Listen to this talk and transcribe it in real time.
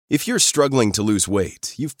If you're struggling to lose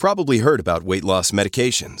weight, you've probably heard about weight loss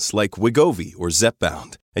medications like Wegovy or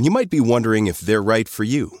Zepbound, and you might be wondering if they're right for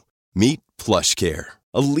you. Meet PlushCare,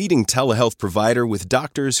 a leading telehealth provider with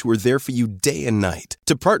doctors who are there for you day and night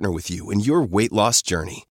to partner with you in your weight loss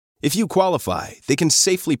journey. If you qualify, they can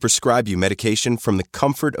safely prescribe you medication from the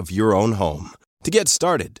comfort of your own home. To get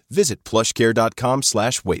started, visit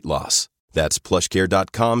plushcare.com/weightloss. That's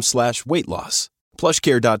plushcare.com/weightloss.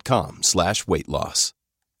 plushcare.com/weightloss.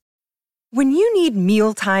 When you need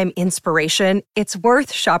mealtime inspiration, it's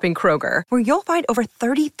worth shopping Kroger, where you'll find over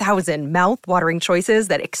 30,000 mouth-watering choices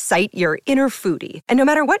that excite your inner foodie. And no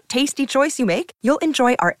matter what tasty choice you make, you'll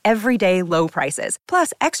enjoy our everyday low prices,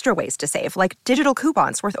 plus extra ways to save, like digital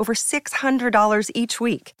coupons worth over $600 each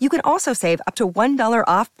week. You can also save up to $1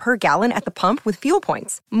 off per gallon at the pump with fuel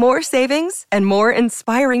points. More savings and more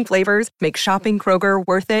inspiring flavors make shopping Kroger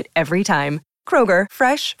worth it every time. Kroger,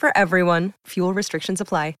 fresh for everyone. Fuel restrictions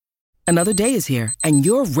apply. Another day is here, and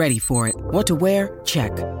you're ready for it. What to wear?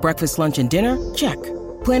 Check. Breakfast, lunch, and dinner? Check.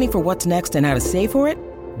 Planning for what's next and how to save for it?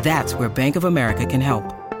 That's where Bank of America can help.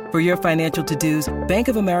 For your financial to-dos, Bank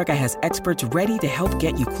of America has experts ready to help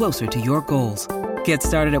get you closer to your goals. Get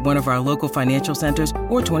started at one of our local financial centers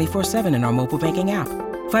or 24/7 in our mobile banking app.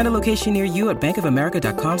 Find a location near you at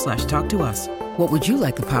bankofamerica.com/talktous. What would you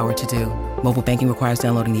like the power to do? Mobile banking requires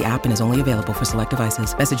downloading the app and is only available for select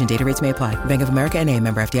devices. Message and data rates may apply. Bank of America N.A.,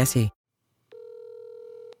 member FDIC.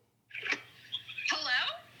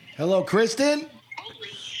 Hello, Kristen? Holy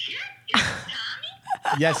shit, is it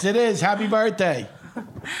Tommy? Yes, it is. Happy birthday. Oh,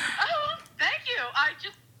 thank you. I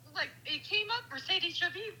just, it came up Mercedes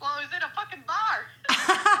Chavez while I was in a fucking bar.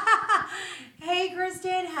 Hey,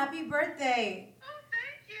 Kristen, happy birthday. Oh,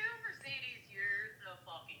 thank you, Mercedes. You're the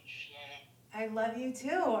fucking shit. I love you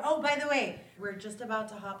too. Oh, by the way, we're just about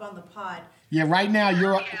to hop on the pod. Yeah, right now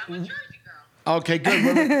you're... Yeah, I'm a Jersey girl. Okay,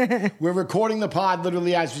 good. We're recording the pod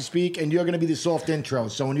literally as we speak, and you're going to be the soft intro.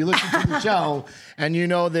 So when you listen to the show and you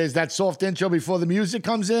know there's that soft intro before the music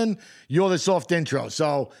comes in, you're the soft intro.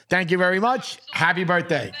 So thank you very much. Happy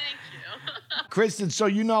birthday. Thank you. Kristen, so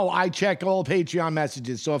you know I check all Patreon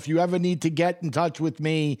messages. So if you ever need to get in touch with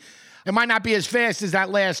me, it might not be as fast as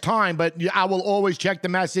that last time, but I will always check the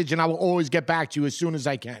message and I will always get back to you as soon as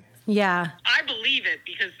I can. Yeah. I believe it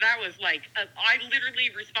because that was I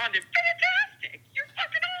literally responded, fantastic. You're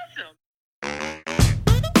fucking awesome.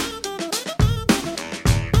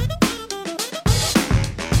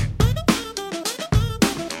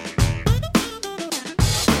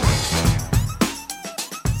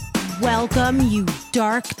 Welcome, you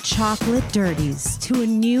dark chocolate dirties, to a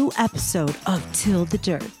new episode of Till the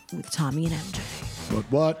Dirt with Tommy and MJ.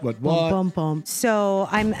 What? Bum, bum. So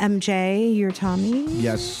I'm MJ, you're Tommy.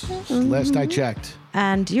 Yes, last I checked.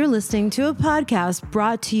 And you're listening to a podcast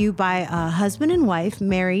brought to you by a husband and wife,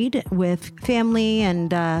 married with family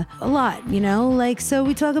and a lot, so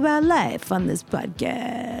we talk about life on this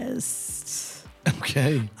podcast.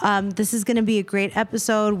 Okay. This is going to be a great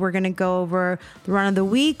episode. We're going to go over the run of the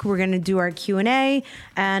week. We're going to do our Q&A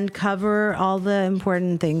and cover all the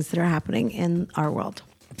important things that are happening in our world.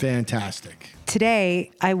 Fantastic.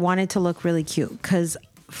 Today, I wanted to look really cute because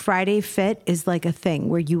Friday Fit is like a thing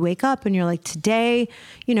where you wake up and you're like, today,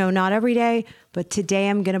 not every day, but today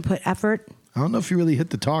I'm going to put effort. I don't know if you really hit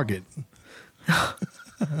the target.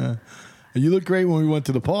 You look great when we went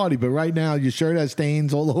to the party, but right now your shirt has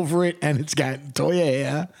stains all over it and it's got toya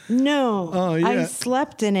hair. No. Oh, yeah. I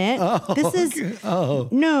slept in it. Oh, this is okay. Oh.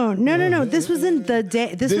 No. This wasn't the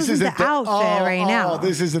day. This wasn't the outfit right now. Oh,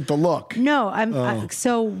 this isn't the look. No,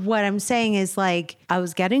 so what I'm saying is I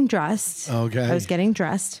was getting dressed. Okay. I was getting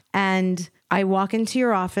dressed and I walk into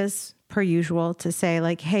your office per usual to say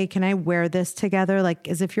hey, can I wear this together?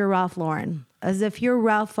 As if you're Ralph Lauren. As if you're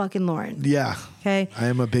Ralph fucking Lauren. Yeah. Okay. I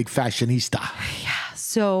am a big fashionista. Yeah.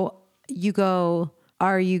 So you go,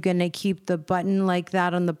 are you going to keep the button like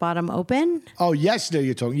that on the bottom open? Oh, yesterday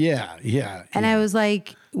you're talking. Yeah. And I was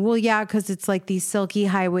like, well, yeah, because it's these silky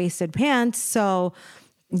high-waisted pants. So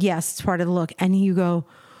yes, it's part of the look. And you go,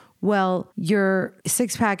 well, your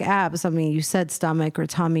six-pack abs, you said stomach or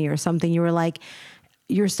tummy or something. You were like,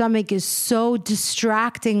 your stomach is so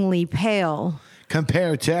distractingly pale.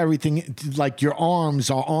 Compared to everything, your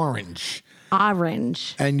arms are orange.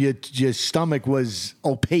 Orange. And your stomach was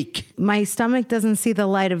opaque. My stomach doesn't see the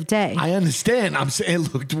light of day. I understand. I'm saying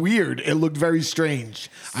it looked weird. It looked very strange.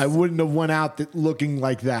 I wouldn't have went out looking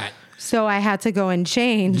like that. So I had to go and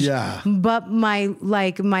change. Yeah. But my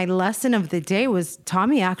lesson of the day was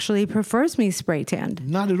Tommy actually prefers me spray tanned.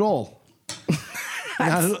 Not at all.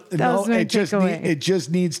 That was my takeaway. It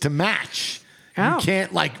just needs to match. Oh. You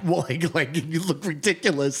can't like you look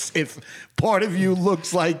ridiculous if part of you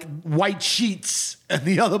looks like white sheets and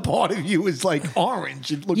the other part of you is like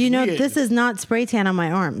orange. It looks weird. This is not spray tan on my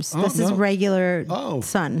arms. This is regular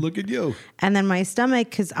sun. Look at you. And then my stomach,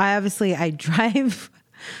 because I drive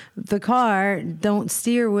the car, don't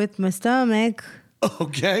steer with my stomach.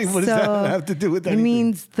 Okay, what does that have to do with anything? It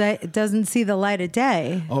means that it doesn't see the light of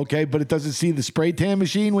day. Okay, but it doesn't see the spray tan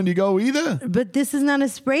machine when you go either? But this is not a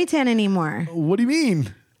spray tan anymore. What do you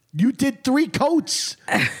mean? You did 3 coats.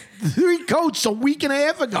 3 coats a week and a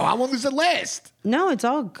half ago. How long does it last? No, it's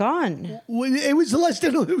all gone. It was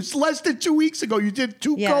less than 2 weeks ago. You did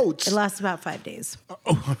 2 coats. It lasts about 5 days.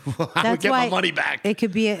 I would get my money back. It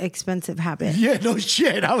could be an expensive habit. Yeah, no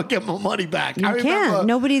shit. I would get my money back. You can't.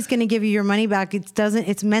 Nobody's going to give you your money back.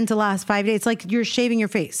 It's meant to last 5 days. It's like you're shaving your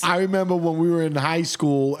face. I remember when we were in high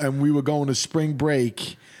school and we were going to spring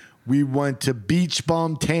break. We went to Beach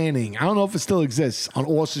Bum Tanning. I don't know if it still exists on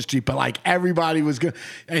Orchard Street, but like everybody was good.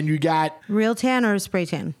 And you got real tan or spray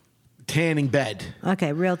tan? Tanning bed.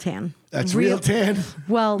 Okay, real tan. That's real tan?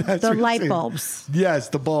 Well, That's the real light tan. bulbs. Yes,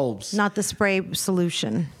 the bulbs. Not the spray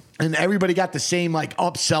solution. And everybody got the same like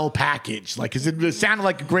upsell package, like because it sounded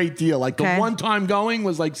like a great deal. Like the one time going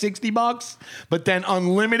was like $60, but then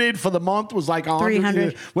unlimited for the month was like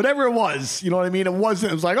 300, whatever it was. You know what I mean? It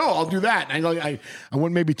wasn't. It was like, oh, I'll do that. And I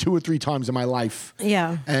went maybe 2 or 3 times in my life.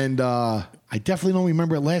 Yeah. And I definitely don't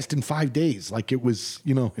remember it lasting 5 days. Like it was,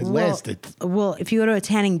 it lasted. Well, if you go to a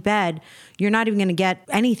tanning bed, you're not even going to get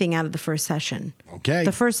anything out of the first session. Okay.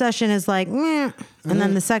 The first session is like, and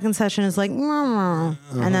then the second session is like, and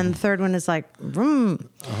then the third one is like,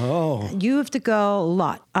 Oh. You have to go a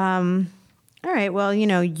lot. All right. Well,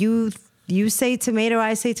 you say tomato,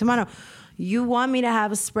 I say tomato. You want me to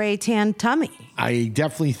have a spray tan tummy. I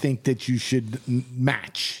definitely think that you should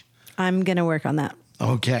match. I'm going to work on that.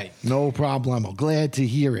 Okay, no problem. I'm glad to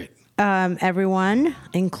hear it. Everyone,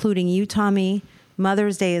 including you, Tommy,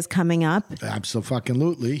 Mother's Day is coming up.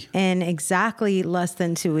 Absolutely. In exactly less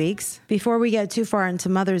than 2 weeks. Before we get too far into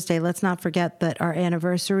Mother's Day, let's not forget that our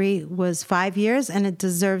anniversary was 5 years and it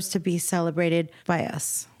deserves to be celebrated by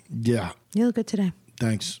us. Yeah. You look good today.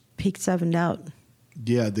 Thanks. Peak 7'd out.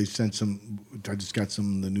 Yeah, they sent some. I just got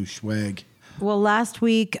some of the new swag. Well, last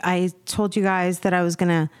week I told you guys that I was going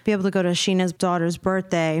to be able to go to Sheena's daughter's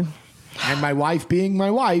birthday. And my wife being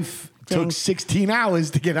my wife took 16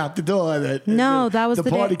 hours to get out the door. That was the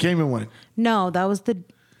party came and went. No, that was the...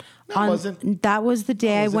 That was the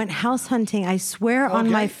day I went house hunting. I swear on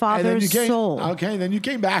my father's soul. Okay, then you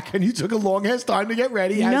came back and you took a long ass time to get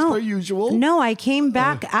ready as per usual. No, I came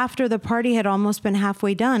back after the party had almost been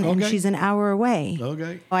halfway done and she's an hour away.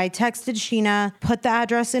 Okay. I texted Sheena, put the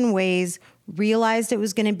address in Waze, realized it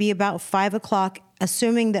was going to be about 5 o'clock,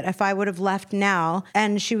 assuming that if I would have left now,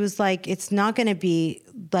 and she was like, it's not going to be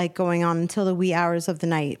like going on until the wee hours of the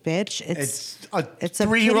night, bitch. It's a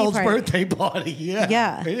 3-year-old's birthday party.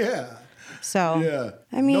 Yeah. So,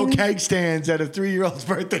 I mean, no keg stands at a 3-year-old's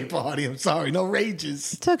birthday party. I'm sorry. No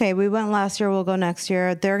rages. It's okay. We went last year. We'll go next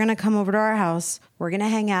year. They're going to come over to our house. We're going to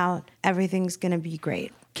hang out. Everything's going to be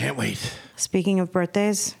great. Can't wait. Speaking of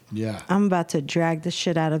birthdays, I'm about to drag the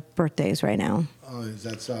shit out of birthdays right now. Oh, is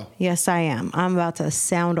that so? Yes, I am. I'm about to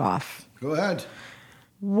sound off. Go ahead.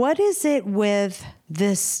 What is it with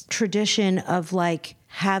this tradition of like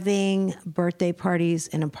having birthday parties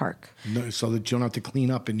in a park? No, so that you don't have to clean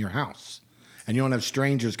up in your house and you don't have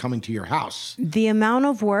strangers coming to your house. The amount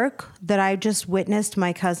of work that I just witnessed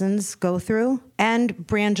my cousins go through and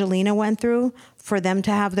Brangelina went through for them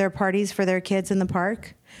to have their parties for their kids in the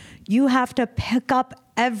park. You have to pick up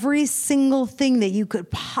every single thing that you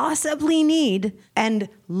could possibly need and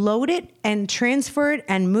load it and transfer it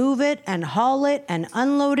and move it and haul it and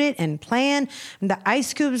unload it and plan. And the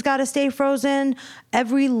ice cubes got to stay frozen.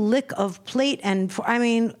 Every lick of plate.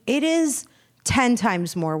 It is 10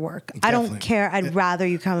 times more work. Definitely. I don't care. I'd rather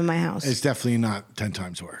you come in my house. It's definitely not 10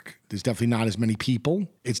 times work. There's definitely not as many people.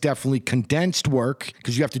 It's definitely condensed work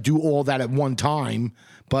because you have to do all that at one time,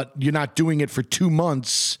 but you're not doing it for 2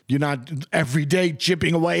 months. You're not every day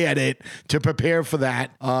chipping away at it to prepare for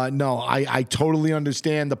that. No, I totally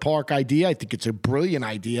understand the park idea. I think it's a brilliant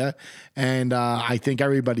idea, and I think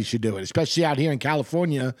everybody should do it, especially out here in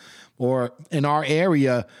California or in our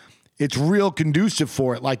area. It's real conducive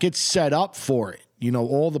for it. Like, it's set up for it.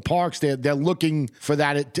 All the parks, they're looking for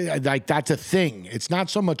that. Like, that's a thing. It's not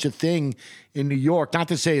so much a thing in New York. Not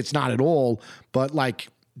to say it's not at all, but like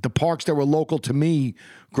the parks that were local to me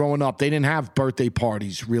growing up, they didn't have birthday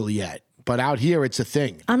parties really yet. But out here, it's a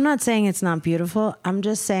thing. I'm not saying it's not beautiful. I'm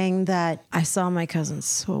just saying that I saw my cousin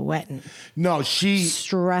sweating. No,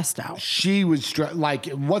 stressed out. She was like,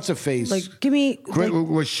 what's her face? Like, give me.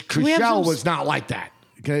 Chriselle was not like that.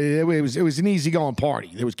 It was an easygoing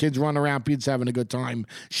party. There was kids running around, kids having a good time.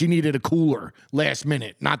 She needed a cooler last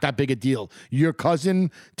minute. Not that big a deal. Your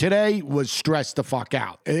cousin today was stressed the fuck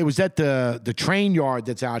out. It was at the train yard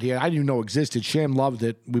that's out here. I didn't even know existed. Sham loved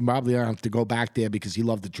it. We probably don't have to go back there because he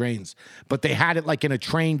loved the trains. But they had it like in a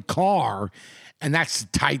train car. And that's a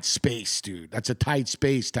tight space, dude. That's a tight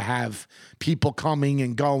space to have people coming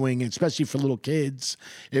and going, especially for little kids.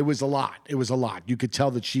 It was a lot. It was a lot. You could tell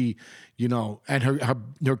that she, and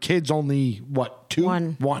her kids only, what, 2?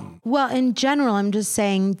 One. Well, in general, I'm just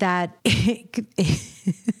saying that it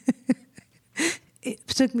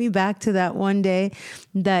took me back to that one day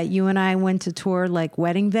that you and I went to tour like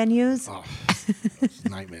wedding venues. Oh, it's a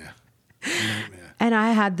nightmare. And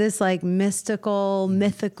I had this like mythical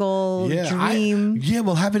dream.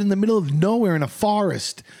 We'll have it in the middle of nowhere in a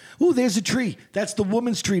forest. Ooh, there's a tree. That's the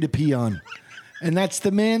woman's tree to pee on. And that's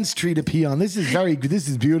the man's tree to pee on. This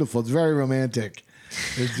is beautiful. It's very romantic.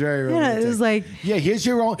 It's very romantic. Yeah, it was like, here's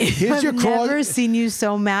your I've never seen you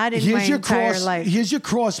so mad in my entire life. Here's your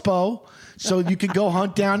crossbow. So you could go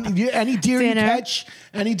hunt down any deer you catch.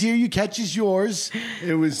 Any deer you catch is yours.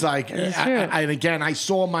 It was like, and again, I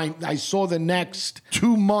saw the next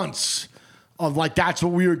 2 months of like, that's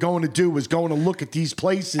what we were going to do, was going to look at these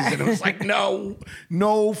places. And it was like,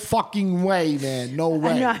 no fucking way, man. No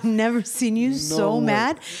way. I know, I've never seen you so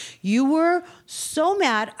mad. You were so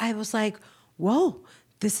mad. I was like, whoa,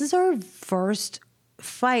 this is our first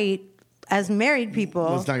fight as married people.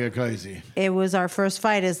 Let's not get crazy. It was our first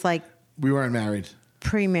fight as like, we weren't married.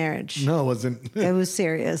 Pre-marriage. No, it wasn't. It was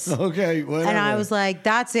serious. Okay, whatever. And I was like,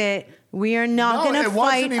 that's it. We are not going to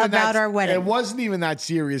fight about our wedding. It wasn't even that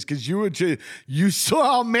serious because you saw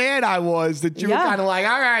how mad I was that you were kind of like,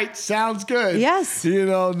 all right, sounds good. Yes.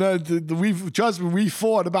 Trust me, we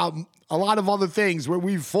fought about a lot of other things where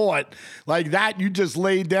we fought like that. You just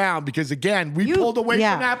laid down because again, we pulled away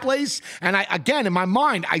from that place. And in my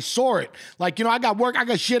mind, I saw it. Like, I got work, I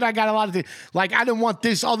got shit, I got a lot of things. Like, I didn't want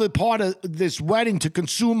this other part of this wedding to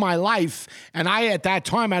consume my life. And at that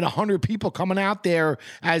time, had 100 people coming out there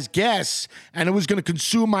as guests, and it was going to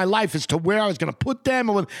consume my life as to where I was going to put them.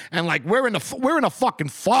 And like, we're in a fucking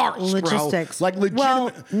forest, logistics. Bro. Like, legitimate.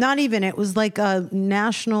 Well, not even. It was like a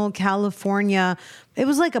national California. It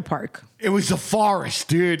was like a park. It was a forest,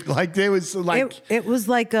 dude. Like, there was like... It was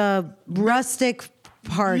like a rustic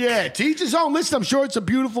park. Yeah, to each his own. Listen, I'm sure it's a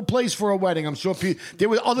beautiful place for a wedding. I'm sure there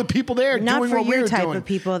were other people there doing what we were doing. Not for your type of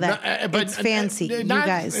people it's fancy, you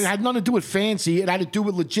guys. It had nothing to do with fancy. It had to do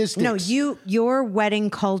with logistics. No, your wedding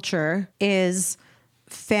culture is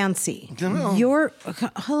fancy.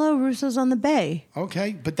 Hello, Russo's on the Bay.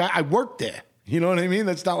 Okay, but I worked there. You know what I mean?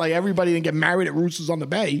 That's not like everybody didn't get married at Russo's on the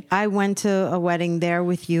Bay. I went to a wedding there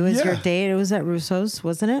with you as your date. It was at Russo's,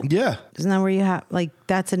 wasn't it? Yeah. Isn't that where you have, like,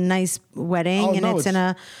 that's a nice wedding it's in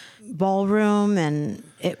a ballroom, and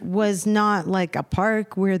it was not like a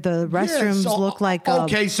park where the restrooms look like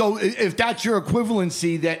Okay, so if that's your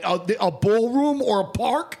equivalency, that a ballroom or a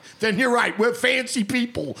park, then you're right. We're fancy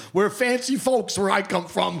people. We're fancy folks where I come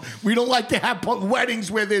from. We don't like to have weddings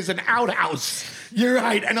where there's an outhouse. You're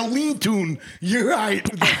right. And a lean-to. You're right.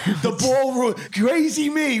 The ballroom. Crazy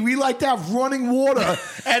me. We like to have running water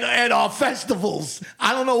at our festivals.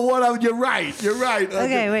 I don't know what. You're right. You're right.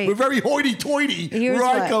 Okay, wait. We're very hoity-toity where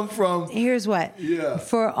I come from. Here's what. Yeah.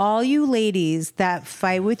 For all you ladies that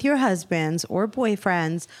fight with your husbands or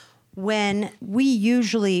boyfriends, when we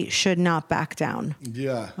usually should not back down.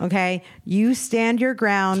 Yeah. Okay? You stand your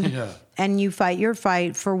ground and you fight your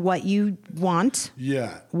fight for what you want.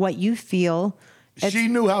 Yeah. What you feel. She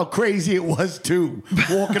knew how crazy it was too,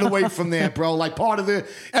 walking away from there, bro. Like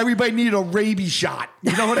everybody needed a rabies shot.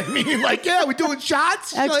 You know what I mean? Like, yeah, we're doing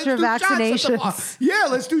shots. Extra vaccinations.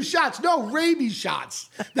 Let's do shots. No, rabies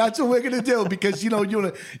shots. That's what we're gonna do because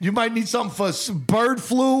you might need something for some bird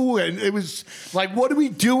flu, and it was like, what are we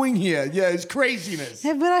doing here? Yeah, it's craziness.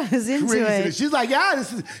 Yeah, but I was into it. She's like,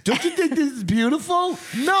 don't you think this is beautiful?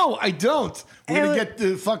 No, I don't. We're going to get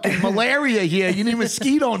the fucking malaria here. You need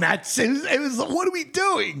mosquito nets. It was, what are we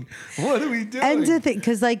doing? What are we doing? And to think,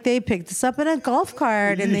 because like they picked us up in a golf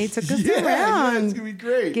cart and they took us around. Yeah, it's going to be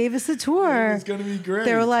great. Gave us a tour. Yeah, it's going to be great.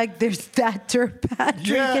 They were like, there's that dirt patch.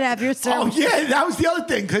 You can have your service. Oh, yeah, that was the other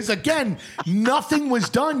thing. Because again, nothing was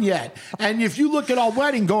done yet. And if you look at our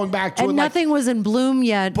wedding going back to and nothing was in bloom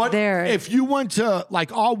yet there. If you went to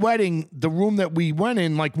like our wedding, the room that we went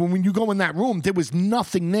in, like when you go in that room, there was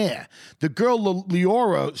nothing there. The girl,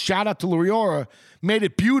 Leora, shout out to Leora, made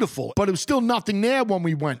it beautiful, but it was still nothing there when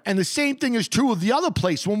we went. And the same thing is true of the other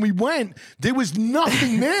place. When we went, there was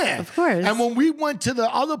nothing there. Of course. And when we went to the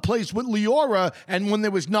other place with Leora, and when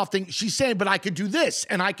there was nothing, she's saying, but I could do this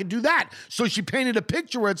and I could do that. So she painted a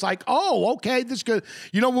picture where it's like, oh, okay, this could,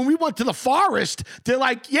 when we went to the forest, they're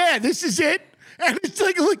like, yeah, this is it. And it's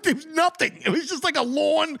like, look, there was nothing. It was just like a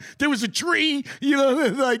lawn. There was a tree.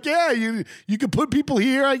 Like, yeah, you could put people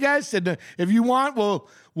here, I guess. And if you want,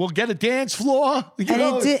 we'll get a dance floor.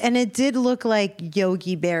 It did look like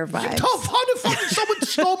Yogi Bear vibes. How the fuck someone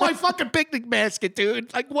stole my fucking picnic basket,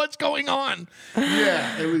 dude? Like, what's going on?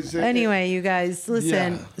 Yeah, it was. Anyway, you guys,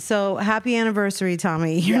 listen. Yeah. So happy anniversary,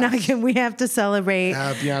 Tommy. You're not gonna. We have to celebrate.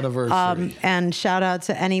 Happy anniversary. And shout out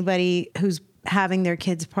to anybody who's having their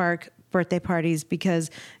kids' birthday parties,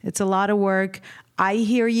 because it's a lot of work. I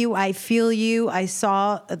hear you. I feel you. I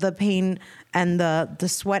saw the pain and the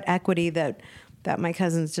sweat equity that my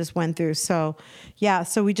cousins just went through. So, yeah.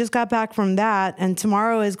 So we just got back from that. And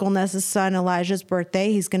tomorrow is Golnessa's son, Elijah's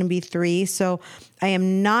birthday. He's going to be 3. So I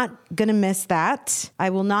am not going to miss that. I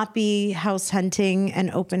will not be house hunting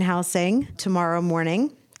and open housing tomorrow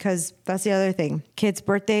morning, because that's the other thing. Kids'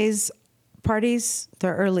 birthdays, parties,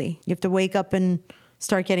 they're early. You have to wake up and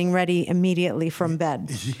start getting ready immediately from bed.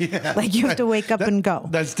 Yeah. Like you have to wake up and go.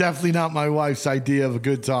 That's definitely not my wife's idea of a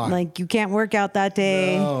good time. Like you can't work out that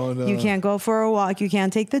day. No. You can't go for a walk. You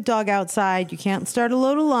can't take the dog outside. You can't start a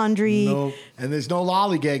load of laundry. No. And there's no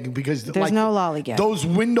lollygagging, because there's no lollygagging. Those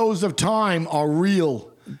windows of time are real.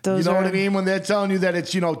 Those what I mean? When they're telling you that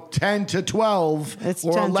it's, 10 to 12 it's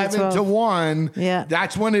or 11 to 1. Yeah.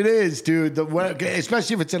 That's when it is, dude.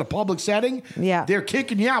 Especially if it's in a public setting. Yeah. They're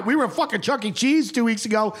kicking you out. We were in fucking Chuck E. Cheese 2 weeks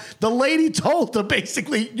ago. The lady told them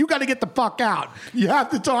basically, you got to get the fuck out. You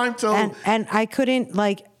have the time to. And I couldn't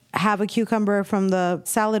have a cucumber from the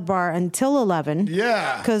salad bar until 11.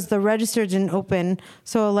 Yeah. Because the register didn't open.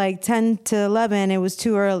 So 10 to 11, it was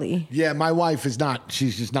too early. Yeah, my wife is not.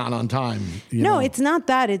 She's just not on time. No, it's not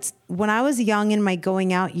that. It's when I was young in my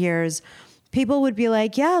going out years, people would be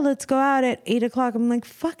like, yeah, let's go out at 8 o'clock. I'm like,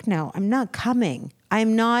 fuck no, I'm not coming.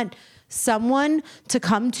 I'm not someone to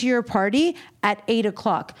come to your party at 8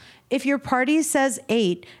 o'clock. If your party says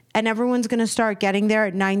 8 and everyone's going to start getting there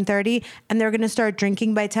at 9:30 and they're going to start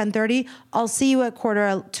drinking by 10:30, I'll see you at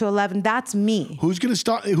 10:45. That's me.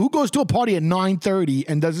 Who goes to a party at 9:30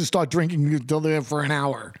 and doesn't start drinking until they're there for an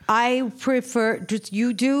hour? I prefer just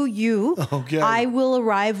you do you. Okay. I will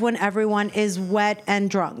arrive when everyone is wet and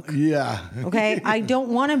drunk. Yeah. Okay. I don't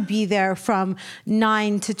want to be there from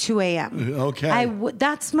 9 to 2 a.m. Okay.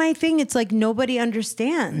 That's my thing. It's like nobody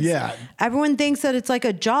understands. Yeah. Everyone thinks that it's like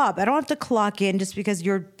a job. I don't have to clock in just because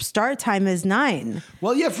your start time is 9.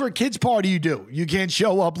 Well, yeah, for a kid's party, you do. You can't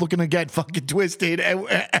show up looking to get fucking twisted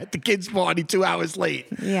at the kid's party 2 hours late.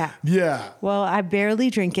 Yeah. Yeah. Well, I barely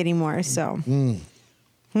drink anymore, so. You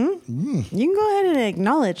can go ahead and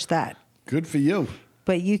acknowledge that. Good for you.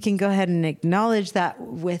 But you can go ahead and acknowledge that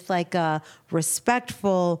with a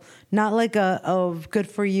respectful, not like good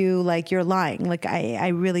for you, like you're lying. Like I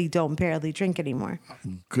really don't barely drink anymore.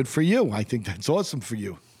 Good for you. I think that's awesome for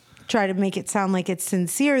you. Try to make it sound like it's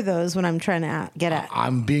sincere, though, is what I'm trying to get at.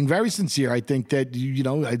 I'm being very sincere. I think that,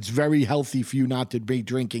 it's very healthy for you not to be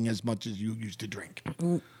drinking as much as you used to drink.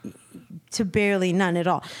 To barely none at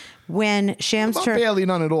all. When Shams barely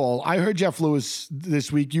none at all. I heard Jeff Lewis this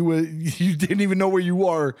week. You didn't even know where you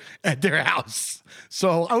were at their house.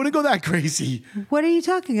 So I wouldn't go that crazy. What are you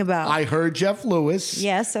talking about? I heard Jeff Lewis.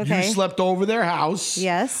 Yes, okay. You slept over their house.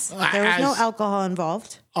 Yes. There was no alcohol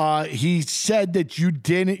involved. He said that you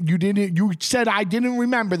said I didn't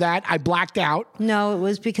remember that. I blacked out. No, it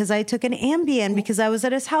was because I took an Ambien because I was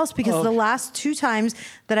at his house, because the last 2 times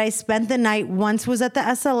that I spent the night, once was at the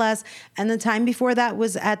SLS and the time before that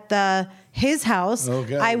was at his house.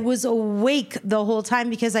 Okay. I was awake the whole time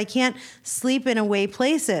because I can't sleep in away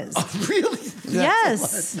places. Oh, really?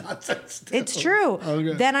 Yes. It's true.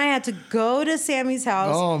 Okay. Then I had to go to Sammy's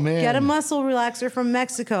house, get a muscle relaxer from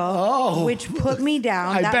Mexico, which put me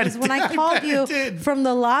down. That was when I called you from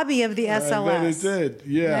the lobby of the SLS. I bet it did,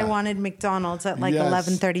 yeah. And I wanted McDonald's at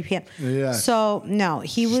 11:30 p.m. Yeah. So, no,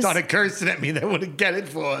 he was... started cursing at me. They wouldn't get it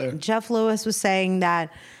for her. Jeff Lewis was saying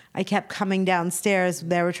that I kept coming downstairs.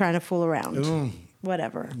 They were trying to fool around.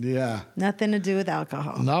 Whatever. Yeah. Nothing to do with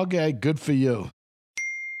alcohol. Okay, good for you.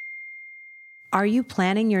 Are you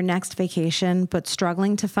planning your next vacation but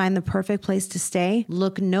struggling to find the perfect place to stay?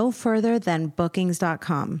 Look no further than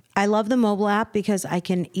bookings.com. I love the mobile app because I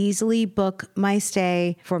can easily book my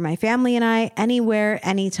stay for my family and I anywhere,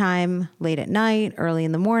 anytime, late at night, early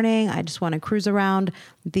in the morning. I just want to cruise around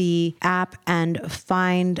the app and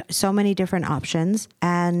find so many different options,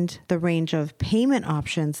 and the range of payment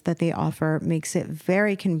options that they offer makes it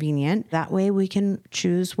very convenient. That way we can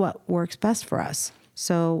choose what works best for us.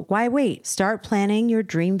 So why wait? Start planning your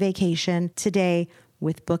dream vacation today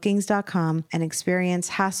with bookings.com and experience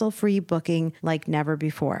hassle-free booking like never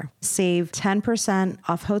before. Save 10%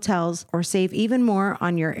 off hotels or save even more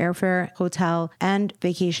on your airfare, hotel, and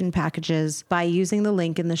vacation packages by using the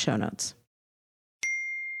link in the show notes.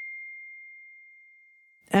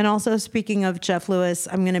 And also, speaking of Jeff Lewis,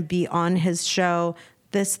 I'm going to be on his show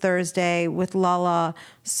this Thursday with Lala,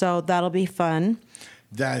 so that'll be fun.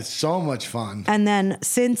 That's so much fun. And then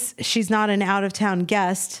since she's not an out-of-town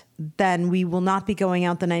guest, then we will not be going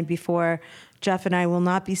out the night before. Jeff and I will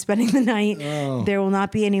not be spending the night. Oh. There will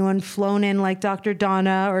not be anyone flown in like Dr.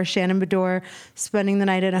 Donna or Shannon Bedore spending the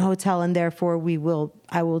night in a hotel, and therefore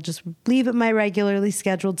I will just leave at my regularly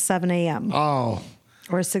scheduled 7 a.m. Oh.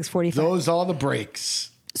 Or 6:45. Those are the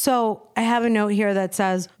breaks. So I have a note here that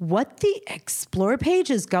says, what the Explore page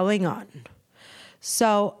is going on?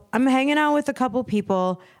 So I'm hanging out with a couple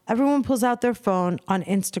people. Everyone pulls out their phone on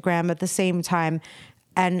Instagram at the same time.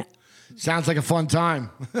 And sounds like a fun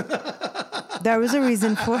time. There was a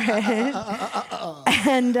reason for it.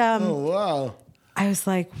 And oh, wow. I was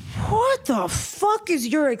like, what the fuck is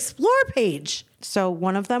your Explore page? So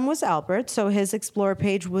one of them was Albert. So his Explore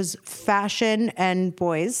page was fashion and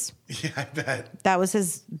boys. Yeah, I bet. That was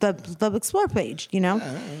the Explore page, you know?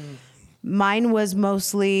 Mine was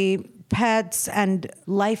mostly pets and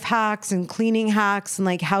life hacks and cleaning hacks and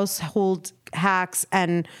like household hacks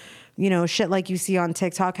and, you know, shit like you see on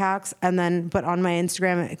TikTok hacks. And then, but on my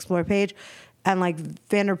Instagram Explore page, and like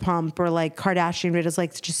Vanderpump or like Kardashian videos,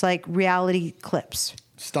 like just like reality clips.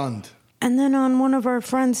 Stunned. And then on one of our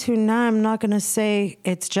friends who now I'm not going to say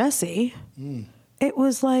it's Jesse, it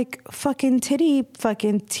was like fucking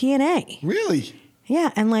TNA. Really?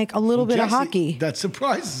 Yeah. And like a little bit Jesse, of hockey. That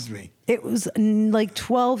surprises me. It was like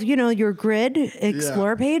 12, you know, your grid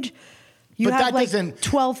Explore page. You but have that like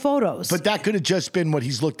 12 photos. But that could have just been what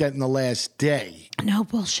he's looked at in the last day. No,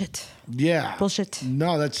 bullshit. Yeah. Bullshit.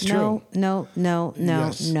 No, that's true. No.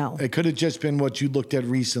 No. It could have just been what you looked at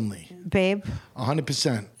recently. Babe.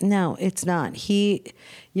 100%. No, it's not.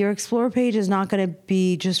 Your Explore page is not going to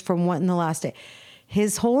be just from what in the last day.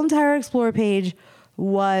 His whole entire Explore page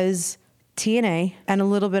was TNA and a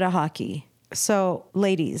little bit of hockey. So,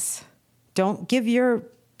 ladies, don't give your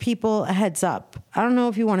people a heads up. I don't know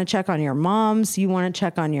if you want to check on your moms, you want to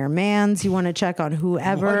check on your mans, you want to check on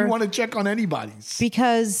whoever. Why do you want to check on anybody's?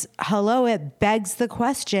 Because, hello, it begs the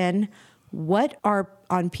question, what are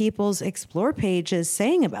on people's Explore pages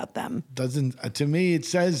saying about them? To me, it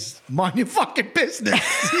says, mind your fucking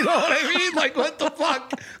business. You know what I mean? Like, what the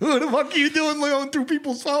fuck? Who the fuck are you doing going through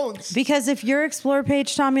people's phones? Because if your Explore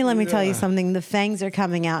page, Tommy, let me tell you something, the fangs are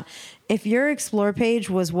coming out. If your Explore page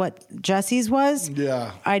was what Jesse's was,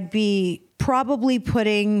 I'd be probably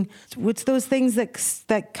putting, what's those things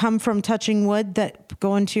that come from touching wood that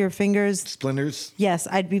go into your fingers? Splinters? Yes,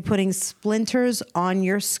 I'd be putting splinters on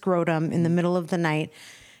your scrotum in the middle of the night.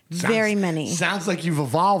 Very many. Sounds like you've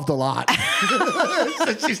evolved a lot.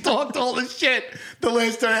 Since she's talked all this shit the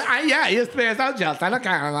last time. Yeah, yes, man, I'm just, I don't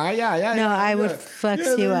care. Yeah. No, I would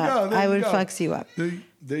fucks you up. I would fucks you up.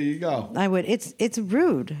 There you go. I would. It's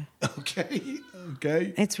rude. Okay.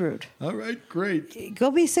 It's rude. All right, great.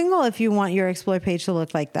 Go be single if you want your Explore page to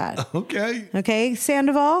look like that. Okay,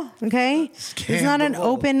 Sandoval. Okay, it's not an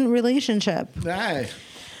open relationship. Hey.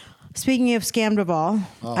 Speaking of Scamdoval,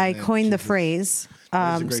 I coined the phrase.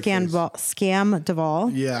 Scamdoval.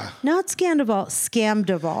 Yeah. Not Scandoval,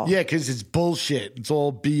 Scamdoval. Yeah, because it's bullshit. It's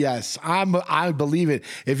all BS. I believe it.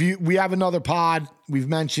 We have another pod, we've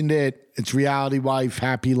mentioned it. It's Reality Wife,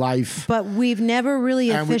 Happy Life. But we've never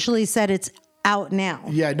really officially said it's out now.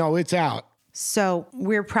 Yeah, no, it's out. So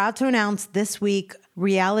we're proud to announce this week,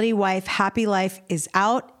 Reality Wife, Happy Life is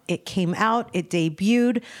out. It came out. It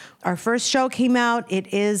debuted. Our first show came out.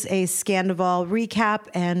 It is a Scandoval recap,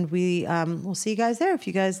 and we'll see you guys there if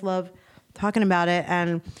you guys love talking about it.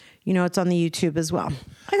 And, you know, it's on the YouTube as well.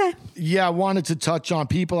 Okay. Yeah, I wanted to touch on,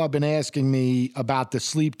 people have been asking me about the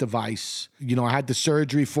sleep device. You know, I had the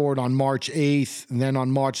surgery for it on March 8th, and then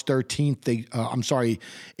on March 13th,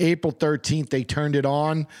 April 13th, they turned it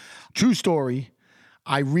on. True story.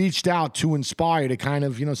 I reached out to Inspire to kind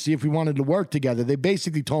of, see if we wanted to work together. They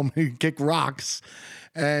basically told me to kick rocks.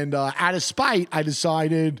 And out of spite, I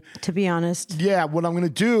decided... To be honest. Yeah, what I'm going to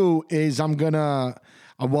do is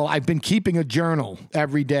I've been keeping a journal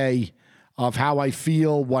every day of how I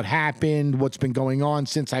feel, what happened, what's been going on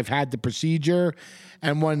since I've had the procedure.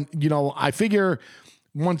 And when, I figure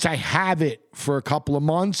once I have it for a couple of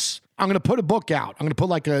months, I'm going to put a book out. I'm going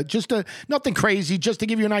to put nothing crazy, just to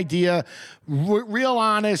give you an idea, real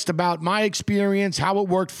honest about my experience, how it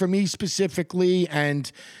worked for me specifically.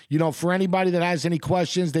 And, for anybody that has any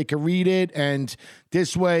questions, they can read it. And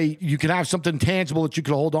this way you can have something tangible that you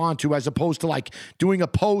can hold on to, as opposed to like doing a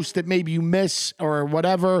post that maybe you miss or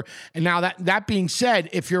whatever. And now that being said,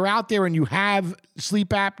 if you're out there and you have sleep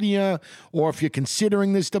apnea, or if you're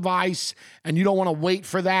considering this device and you don't want to wait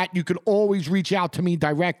for that, you could always reach out to me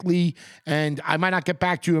directly. And I might not get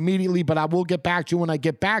back to you immediately, but I will get back to you. When I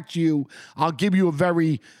get back to you, I'll give you a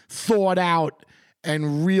very thought out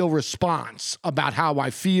and real response about how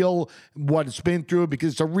I feel, what it's been through,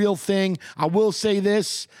 because it's a real thing. I will say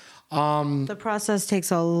this. The process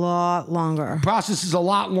takes a lot longer. The process is a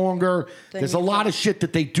lot longer. There's a lot of shit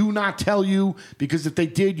that they do not tell you, because if they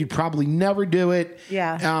did, you'd probably never do it.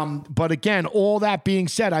 Yeah. But again, all that being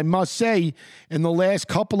said, I must say, in the last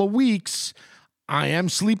couple of weeks, I am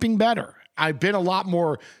sleeping better. I've been a lot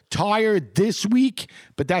more tired this week,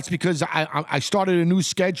 but that's because I started a new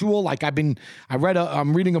schedule. Like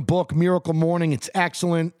I'm reading a book, Miracle Morning. It's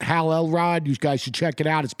excellent. Hal Elrod, you guys should check it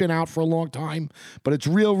out. It's been out for a long time, but it's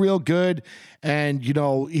real, real good. And,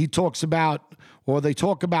 he talks about, or they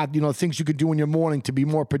talk about, things you could do in your morning to be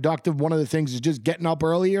more productive. One of the things is just getting up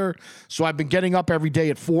earlier. So I've been getting up every day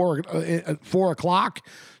at 4 o'clock.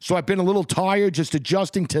 So I've been a little tired, just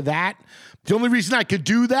adjusting to that. The only reason I could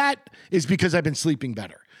do that is because I've been sleeping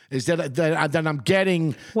better. Is that I'm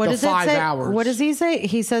getting the 5 hours. What does he say?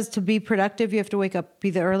 He says to be productive, you have to wake up, be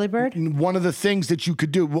the early bird? One of the things that you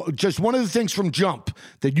could do, just one of the things from Jump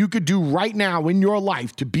that you could do right now in your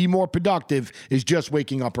life to be more productive is just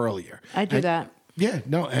waking up earlier. I do that. Yeah,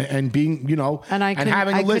 no, and being, and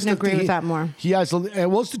having a list. I couldn't agree with that more. He has,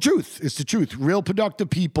 it's the truth. It's the truth. Real productive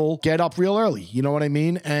people get up real early. You know what I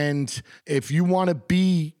mean? And if you want to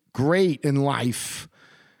be great in life,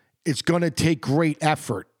 it's going to take great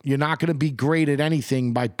effort. You're not going to be great at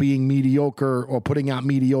anything by being mediocre or putting out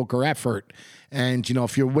mediocre effort. And,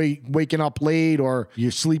 if you're waking up late or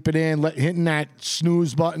you're sleeping in, hitting that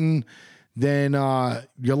snooze button, then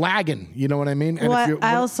you're lagging. You know what I mean? And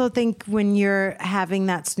I also think when you're having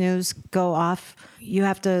that snooze go off, you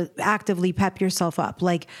have to actively pep yourself up.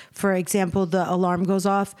 Like, for example, the alarm goes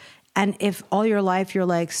off, and if all your life you're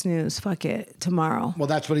like, snooze, fuck it, tomorrow. Well,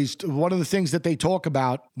 that's what one of the things that they talk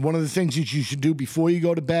about, one of the things that you should do before you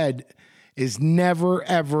go to bed is never,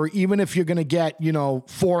 ever, even if you're going to get,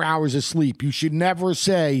 4 hours of sleep, you should never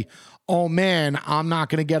say, oh man, I'm not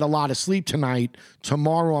going to get a lot of sleep tonight.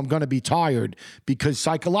 Tomorrow I'm going to be tired, because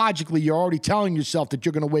psychologically you're already telling yourself that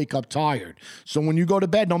you're going to wake up tired. So when you go to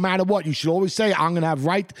bed, no matter what, you should always say, I'm going to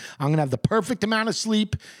have the perfect amount of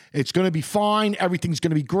sleep. It's going to be fine. Everything's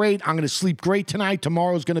going to be great. I'm going to sleep great tonight. I'm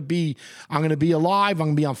going to be alive. I'm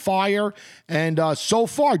going to be on fire. And so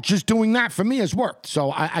far, just doing that for me has worked.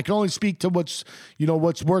 So I can only speak to what's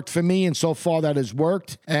worked for me. And so far that has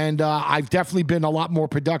worked. And I've definitely been a lot more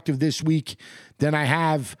productive this week than I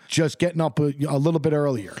have just getting up a little bit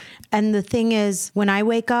earlier. And the thing is, when I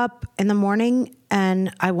wake up in the morning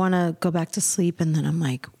and I want to go back to sleep, and then I'm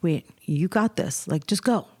like, wait, you got this. Like, just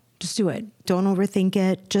go. Just do it. Don't overthink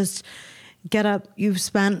it. Just get up. You've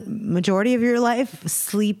spent majority of your life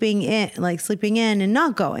sleeping in and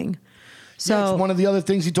not going. So it's one of the other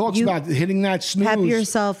things he talks about, hitting that snooze. Pep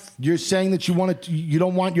yourself. You're saying that you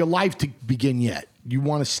don't want your life to begin yet. You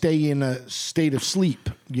want to stay in a state of sleep,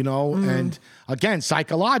 And again,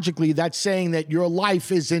 psychologically, that's saying that your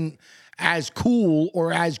life isn't as cool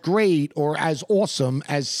or as great or as awesome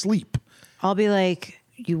as sleep. I'll be like,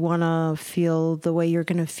 you want to feel the way you're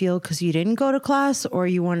going to feel because you didn't go to class, or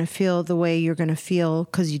you want to feel the way you're going to feel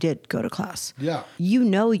because you did go to class? Yeah.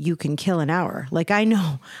 You can kill an hour. Like, I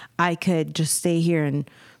know I could just stay here and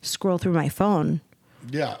scroll through my phone.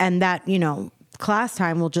 Yeah. And that, class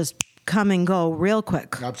time will just come and go real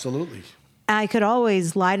quick. Absolutely. I could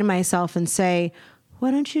always lie to myself and say, why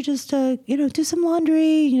don't you just, do some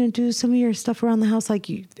laundry, do some of your stuff around the house. Like,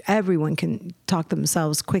 everyone can talk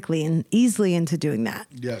themselves quickly and easily into doing that.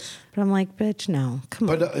 Yes. But I'm like, bitch, no, come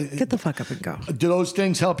on, get the fuck up and go. Do those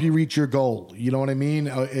things help you reach your goal? You know what I mean?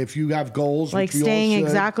 If you have goals. Like staying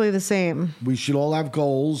exactly the same. We should all have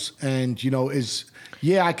goals. And,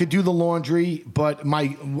 Yeah, I could do the laundry, but my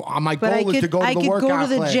goal is to go to the workout class. I could go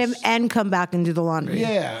to the gym and come back and do the laundry.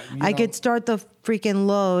 Yeah. I could start the freaking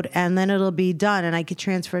load and then it'll be done and I could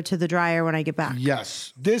transfer it to the dryer when I get back.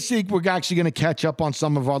 Yes. This week, we're actually going to catch up on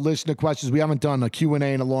some of our listener questions. We haven't done a Q&A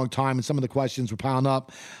in a long time, and some of the questions were piling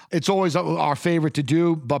up. It's always our favorite to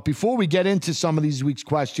do. But before we get into some of these week's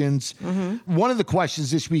questions, one of the questions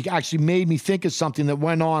this week actually made me think of something that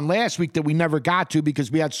went on last week that we never got to because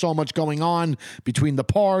we had so much going on between the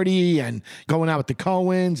party and going out with the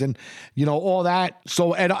Coens and, all that.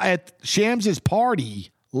 So at Shams'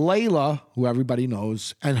 party, Layla, who everybody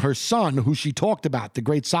knows, and her son, who she talked about, the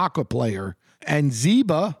great soccer player, and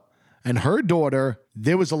Zeba and her daughter,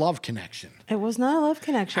 there was a love connection. It was not a love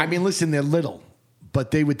connection. I mean, listen, they're little,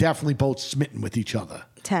 but they were definitely both smitten with each other.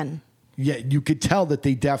 10. Yeah, you could tell that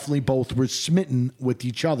they definitely both were smitten with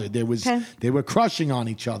each other. They were crushing on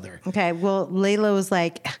each other. Okay, well, Layla was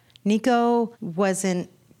like, Nico wasn't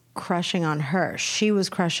crushing on her. She was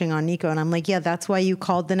crushing on Nico. And I'm like, yeah, that's why you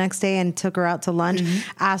called the next day and took her out to lunch,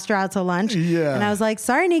 asked her out to lunch. Yeah. And I was like,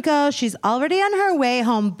 sorry, Nico, she's already on her way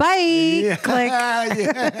home. Bye. Yeah. Click.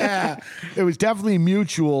 Yeah. It was definitely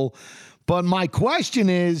mutual. But my question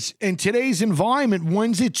is, in today's environment,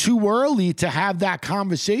 when's it too early to have that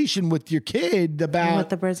conversation with your kid about what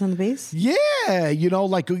the birds and the bees? Yeah,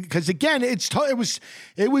 because again, it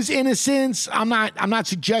was innocence. I'm not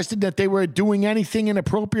suggesting that they were doing anything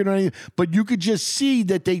inappropriate or anything, but you could just see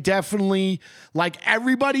that they definitely, like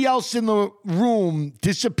everybody else in the room,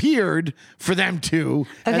 disappeared for them two,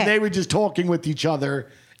 and they were just talking with each other.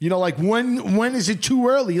 When is it too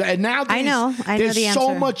early? And now I know there's the so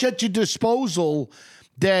answer. much at your disposal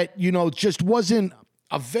that, just wasn't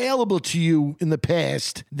available to you in the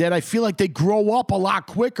past, that I feel like they grow up a lot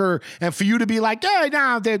quicker. And for you to be like, hey,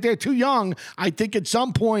 no, they're too young. I think at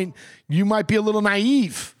some point you might be a little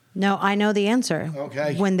naive. No, I know the answer.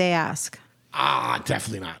 Okay. When they ask.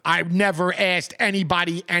 Definitely not. I've never asked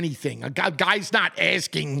anybody anything. A guy's not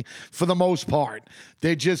asking for the most part.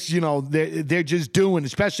 They're just, they're just doing,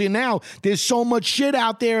 especially now. There's so much shit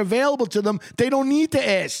out there available to them. They don't need to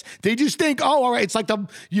ask. They just think, oh, all right, it's like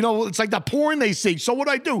the porn they see. So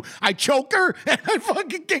what do? I choke her and I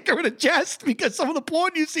fucking kick her in the chest because some of the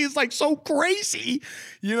porn you see is like so crazy.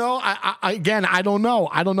 I don't know.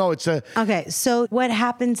 It's Okay, so what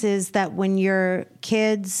happens is that when your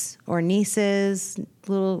kids or nieces,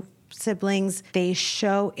 little siblings, they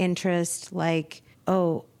show interest like,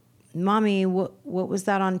 oh, Mommy, what was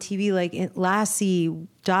that on TV? Like Lassie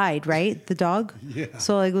died, right? The dog? Yeah.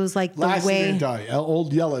 So it was like the Lassie way... didn't die.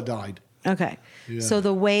 Old Yella died. Okay. Yeah. So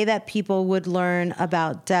the way that people would learn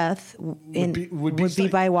about death would be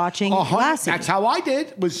by watching Lassie. That's how I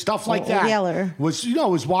did, was stuff like that. Yeller.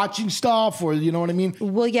 Was watching stuff, or you know what I mean?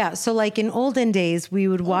 Well, yeah. So like in olden days, we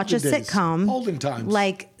would watch a sitcom. Olden times.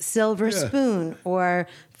 Like Silver Spoon or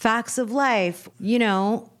Facts of Life.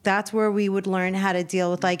 That's where we would learn how to deal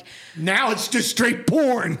with like... Now it's just straight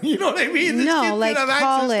porn. You know what I mean? No, like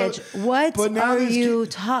college. What are you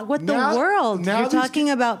talking... What the world? You're talking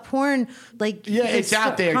about porn. Like, yeah, it's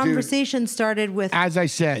out there, conversation started with... As I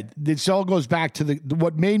said, this all goes back to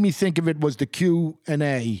what made me think of it was the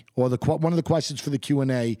Q&A, or one of the questions for the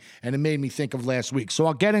Q&A, and it made me think of last week. So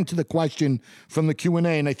I'll get into the question from the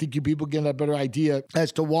Q&A, and I think you people get a better idea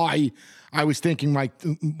as to why I was thinking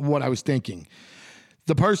what I was thinking.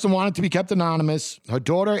 The person wanted to be kept anonymous. Her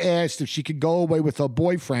daughter asked if she could go away with her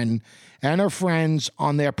boyfriend and her friends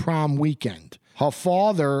on their prom weekend. Her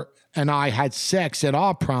father and I had sex at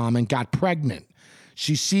our prom and got pregnant.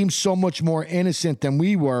 She seems so much more innocent than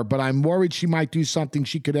we were, but I'm worried she might do something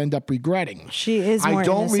she could end up regretting. She is more I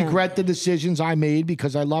don't innocent. regret the decisions I made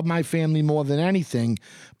because I love my family more than anything,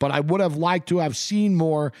 but I would have liked to have seen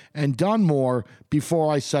more and done more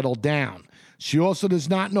before I settled down. She also does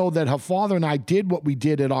not know that her father and I did what we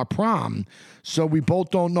did at our prom, so we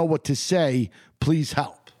both don't know what to say. Please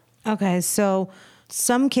help. Okay, so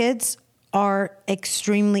some kids are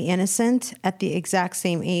extremely innocent at the exact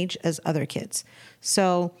same age as other kids.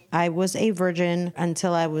 So I was a virgin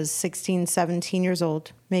until I was 16, 17 years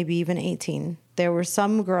old, maybe even 18. There were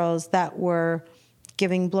some girls that were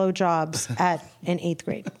giving blowjobs in 8th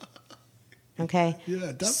grade. Okay? Yeah,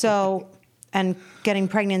 definitely. So... and getting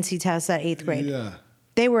pregnancy tests at 8th grade. Yeah.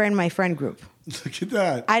 They were in my friend group. Look at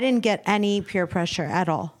that. I didn't get any peer pressure at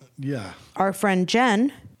all. Yeah. Our friend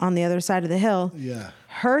Jen, on the other side of the hill,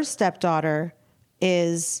 her stepdaughter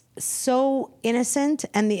is so innocent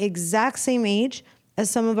and the exact same age as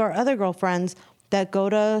some of our other girlfriends that go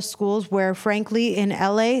to schools where, frankly, in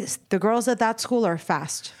LA, the girls at that school are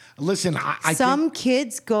fast. Listen, Some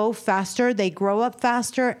kids go faster, they grow up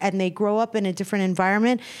faster, and they grow up in a different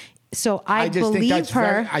environment. So I just believe think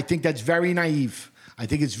her. I think that's very naive. I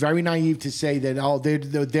think it's very naive to say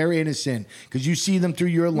that they're innocent because you see them through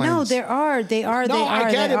your lens. No, they are.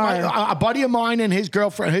 I get it. A buddy of mine and his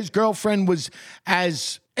girlfriend was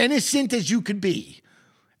as innocent as you could be.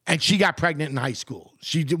 And she got pregnant in high school.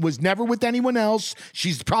 She was never with anyone else.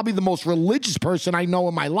 She's probably the most religious person I know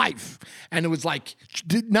in my life. And it was like,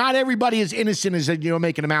 not everybody is innocent as you're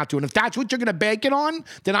making them out to. And if that's what you're going to bank it on,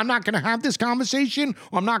 then I'm not going to have this conversation,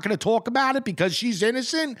 or I'm not going to talk about it because she's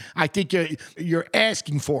innocent. I think you're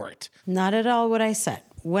asking for it. Not at all what I said.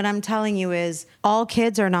 What I'm telling you is all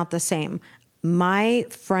kids are not the same. My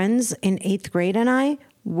friends in 8th grade and I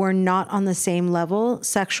were not on the same level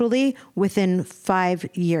sexually within 5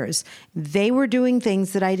 years. They were doing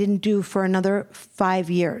things that I didn't do for another 5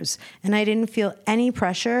 years. And I didn't feel any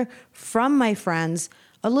pressure from my friends,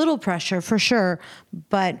 a little pressure for sure.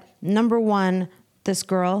 But number one, this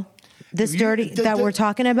girl, that we're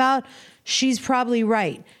talking about, she's probably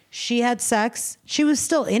right. She had sex. She was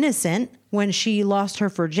still innocent when she lost her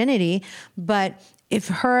virginity. But if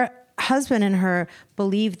her husband and her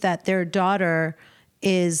believed that their daughter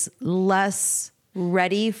is less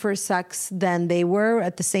ready for sex than they were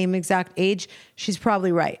at the same exact age, she's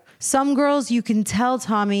probably right. Some girls, you can tell,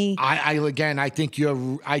 Tommy. I think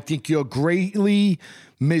you're greatly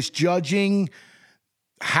misjudging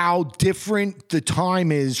how different the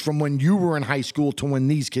time is from when you were in high school to when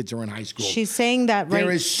these kids are in high school. She's saying that, right?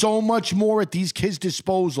 There is so much more at these kids'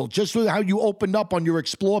 disposal. Just with how you opened up on your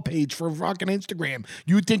Explore page for fucking Instagram.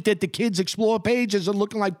 You think that the kids' Explore page is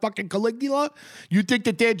looking like fucking Caligula? You think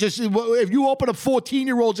that they're just, if you open a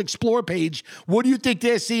 14-year-old's Explore page, what do you think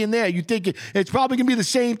they're seeing there? You think it's probably going to be the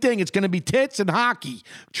same thing. It's going to be tits and hockey.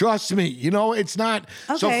 Trust me. You know, it's not.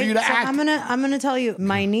 Okay, so for you to act. I'm gonna tell you,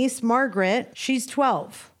 my niece Margaret, she's 12.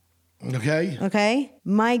 Okay.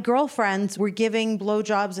 My girlfriends were giving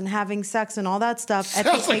blowjobs and having sex and all that stuff at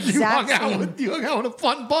the exact same. You hung out with a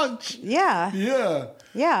fun bunch. Yeah.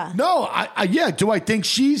 No, yeah. Do I think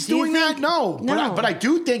she's doing that? No. No. But I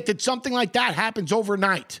do think that something like that happens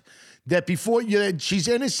overnight. That before she's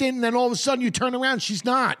innocent, and then all of a sudden you turn around, she's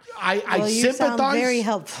not. I sympathize. Sound very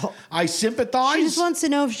helpful. I sympathize. She just wants to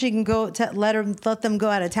know if she can go to let them go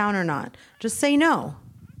out of town or not. Just say no.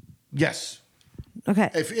 Yes.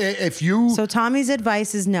 Okay. If you. So Tommy's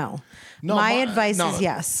advice is no. No. My advice is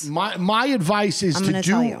yes. My advice is to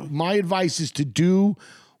do. My advice is to do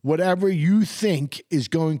whatever you think is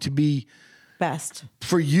going to be best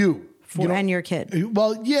for you. And your kid.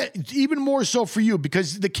 Well, yeah, even more so for you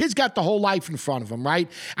because the kid's got the whole life in front of him,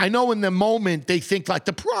 right? I know in the moment they think like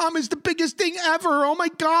the prom is the biggest thing ever. Oh my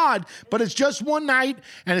God. But it's just one night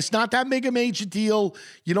and it's not that big a major deal.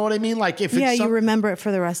 You know what I mean? Like if it's you remember it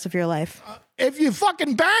for the rest of your life. If you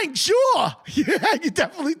fucking bang, sure. Yeah, you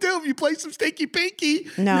definitely do. If you play some Stinky Pinky.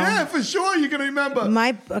 No. Yeah, for sure you're going to remember.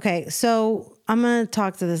 Okay, so I'm going to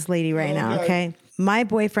talk to this lady right now, okay? My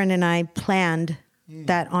boyfriend and I planned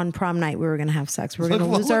that on prom night we were going to have sex. We were going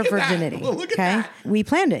to lose our virginity. Okay? We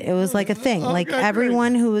planned it. It was like a thing. Okay, like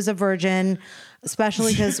everyone who was a virgin,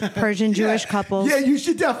 especially because Persian Jewish couples. Yeah, you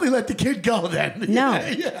should definitely let the kid go then. No,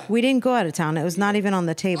 we didn't go out of town. It was not even on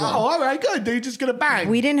the table. Oh, all right, good. They're just going to bang.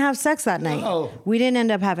 We didn't have sex that night. Oh. We didn't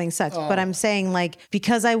end up having sex. But I'm saying like,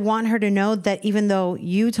 because I want her to know that even though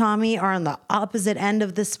you, Tommy, are on the opposite end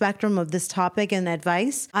of the spectrum of this topic and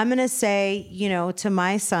advice, I'm going to say, to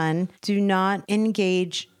my son, do not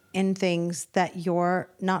engage in things that you're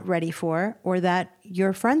not ready for or that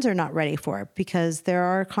your friends are not ready for because there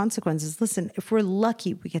are consequences. Listen, if we're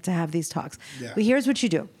lucky, we get to have these talks. Yeah. But here's what you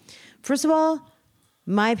do. First of all,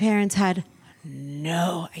 my parents had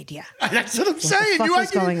no idea. That's what I'm saying. What the fuck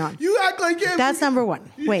was going on? You act like That's number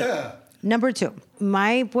one. Wait. Yeah. Number two,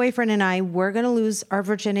 my boyfriend and I were going to lose our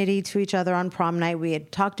virginity to each other on prom night. We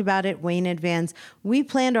had talked about it way in advance. We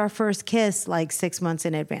planned our first kiss like 6 months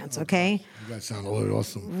in advance, okay? That sounded really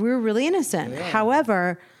awesome. We were really innocent. Yeah.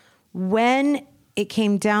 However, when it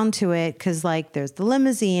came down to it, because like there's the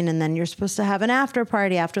limousine and then you're supposed to have an after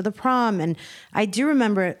party after the prom. And I do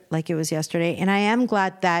remember it like it was yesterday. And I am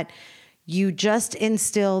glad that you just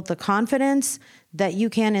instilled the confidence that you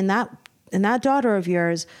can in that daughter of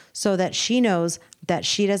yours so that she knows that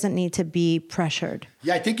she doesn't need to be pressured.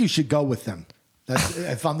 Yeah, I think you should go with them.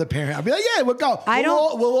 If I'm the parent, I'll be like, yeah, we'll go.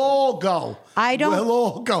 We'll all go. We'll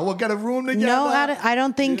all go. We'll get a room together. No, I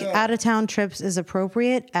don't think out-of-town trips is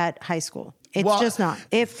appropriate at high school. It's just not.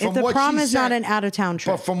 If the prom is not an out-of-town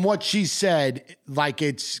trip. But from what she said, like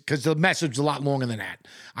it's, because the message is a lot longer than that.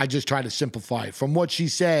 I just try to simplify it. From what she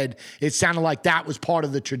said, it sounded like that was part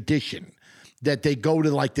of the tradition, that they go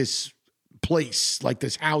to like this place, like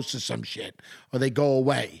this house or some shit, or they go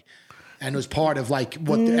away. and it was part of like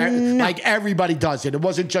like everybody does it. It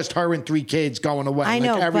wasn't just her and 3 kids going away. I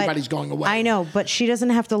know, like everybody's going away. I know, but she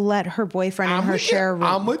doesn't have to let her boyfriend and her share a room.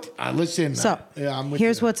 I'm with listen. So I'm with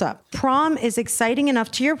here's what's up. Prom is exciting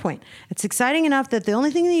enough, to your point. It's exciting enough that the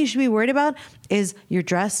only thing that you should be worried about is your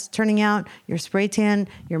dress turning out, your spray tan,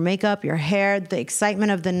 your makeup, your hair, the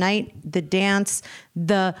excitement of the night, the dance.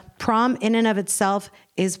 The prom in and of itself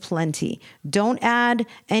is plenty. Don't add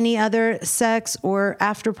any other sex or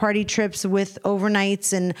after party trips with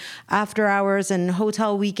overnights and after hours and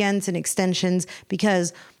hotel weekends and extensions,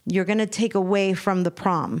 because you're going to take away from the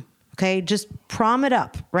prom. Okay. Just prom it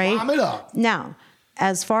up, right? Prom it up. Now,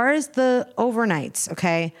 as far as the overnights,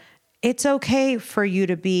 okay, it's okay for you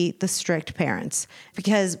to be the strict parents,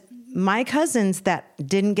 because my cousins that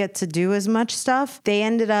didn't get to do as much stuff, they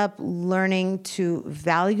ended up learning to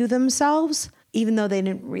value themselves, even though they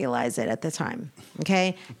didn't realize it at the time.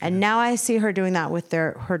 Okay. And now I see her doing that with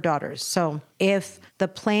her daughters. So if the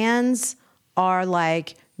plans are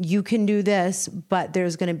like, you can do this, but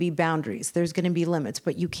there's going to be boundaries. There's going to be limits,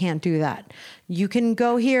 but you can't do that. You can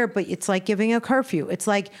go here, but it's like giving a curfew. It's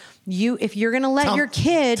like if you're going to let your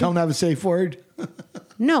kid... Tell them to have a safe word.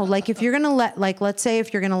 No, like if you're going to let, like, let's say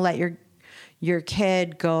if you're going to let your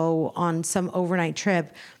kid go on some overnight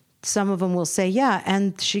trip, some of them will say, yeah,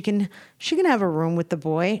 and she can have a room with the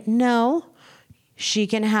boy. No, she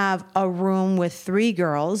can have a room with 3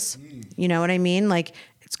 girls. You know what I mean? Like,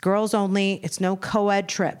 it's girls only. It's no co-ed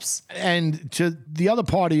trips. And to the other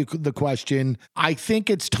part of the question, I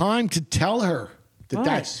think it's time to tell her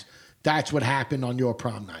that that's what happened on your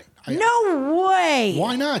prom night. No way.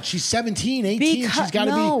 Why not? She's 17, 18. She's got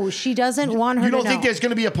to be. No, she doesn't want her to know. You don't think there's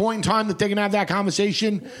going to be a point in time that they can have that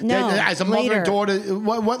conversation? No, as a mother and daughter,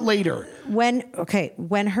 what later? When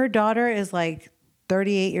her daughter is like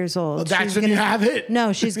 38 years old. Well, that's when you have it.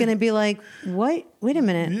 No, she's going to be like, what? Wait a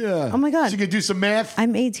minute. Yeah. Oh my God. She could do some math.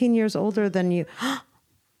 I'm 18 years older than you.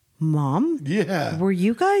 Mom? Yeah. Were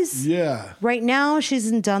you guys? Yeah. Right now, she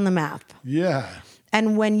hasn't done the math. Yeah.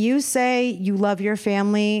 And when you say you love your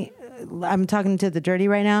family, I'm talking to the dirty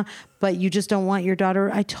right now, but you just don't want your daughter,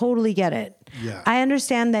 I totally get it. Yeah. I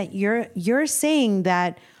understand that you're saying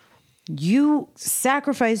that you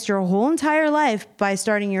sacrificed your whole entire life by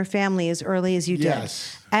starting your family as early as you did.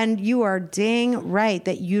 Yes. And you are dang right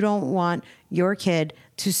that you don't want your kid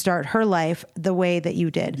to start her life the way that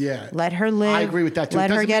you did. Yeah. Let her live. I agree with that too.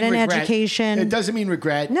 Let her get an education. It doesn't mean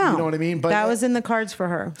regret. No. You know what I mean? But that was in the cards for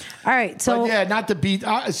her. All right. So yeah, not to beat.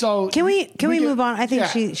 So can we move on? I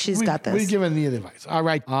think she's got this. We're giving the advice. All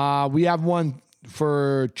right. We have one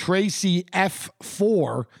for Tracy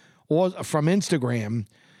F4 from Instagram.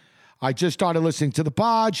 I just started listening to the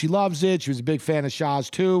pod. She loves it. She was a big fan of Shah's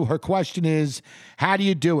too. Her question is, how do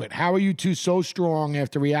you do it? How are you two so strong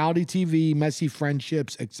after reality TV, messy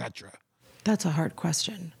friendships, etc.? That's a hard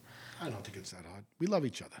question. I don't think it's that hard. We love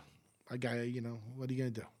each other. What are you going to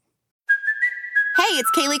do? Hey,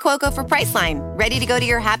 it's Kaylee Cuoco for Priceline. Ready to go to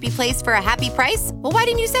your happy place for a happy price? Well, why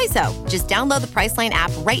didn't you say so? Just download the Priceline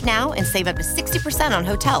app right now and save up to 60% on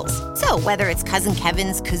hotels. So whether it's Cousin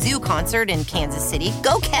Kevin's Kazoo Concert in Kansas City,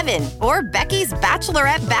 go Kevin, or Becky's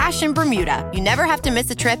Bachelorette Bash in Bermuda, you never have to miss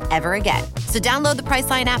a trip ever again. So download the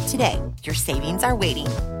Priceline app today. Your savings are waiting.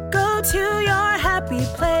 Go to your happy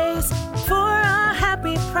place for a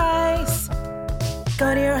happy price.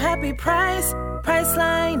 Go to your happy price,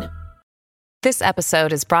 Priceline. This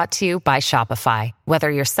episode is brought to you by Shopify.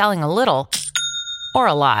 Whether you're selling a little or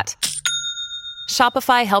a lot,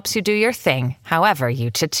 Shopify helps you do your thing, however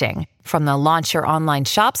you cha-ching. From the launch your online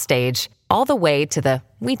shop stage, all the way to the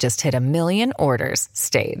we just hit 1 million orders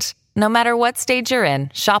stage. No matter what stage you're in,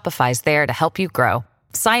 Shopify's there to help you grow.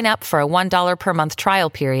 Sign up for a $1 per month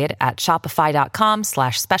trial period at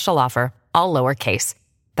shopify.com/special offer, all lowercase.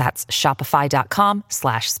 That's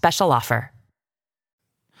shopify.com/special offer.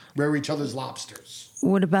 We're each other's lobsters.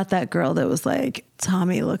 What about that girl that was like,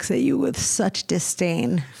 Tommy looks at you with such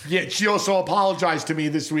disdain? Yeah, she also apologized to me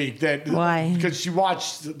this week. Why? Because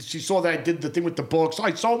she saw that I did the thing with the books.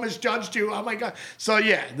 I so misjudged you. Oh my God. So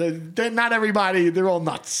yeah, they're not everybody, they're all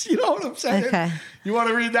nuts. You know what I'm saying? Okay. You want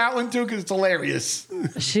to read that one too? Because it's hilarious.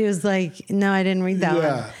 She was like, no, I didn't read that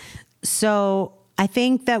one. So I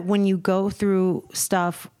think that when you go through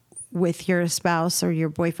stuff with your spouse or your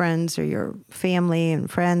boyfriends or your family and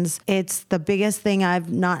friends, it's the biggest thing I've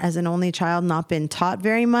not, as an only child, not been taught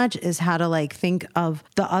very much is how to like think of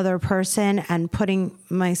the other person and putting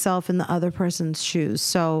myself in the other person's shoes.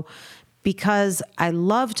 So because I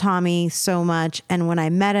love Tommy so much, and when I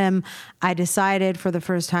met him, I decided for the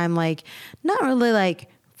first time, like, not really like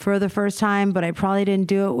for the first time, but I probably didn't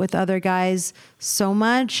do it with other guys so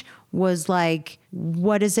much, was like,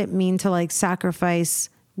 what does it mean to like sacrifice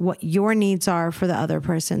what your needs are for the other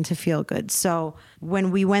person to feel good? So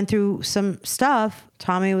when we went through some stuff,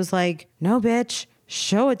 Tommy was like, no, bitch,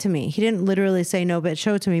 show it to me. He didn't literally say, no, bitch,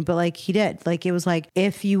 show it to me, but like he did. Like it was like,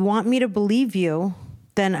 if you want me to believe you,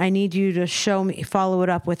 then I need you to show me, follow it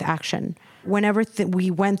up with action. Whenever we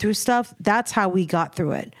went through stuff, that's how we got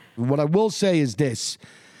through it. What I will say is this.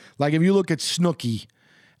 Like if you look at Snooki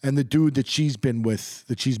and the dude that she's been with,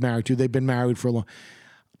 that she's married to, they've been married for a long.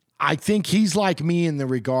 I think he's like me in the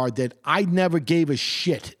regard that I never gave a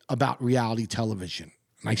shit about reality television.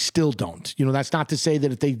 And I still don't. You know, that's not to say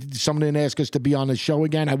that if someone didn't ask us to be on the show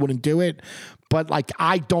again, I wouldn't do it. But like,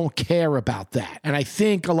 I don't care about that. And I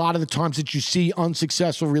think a lot of the times that you see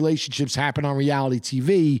unsuccessful relationships happen on reality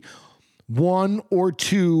TV, one or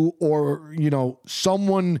two, or, you know,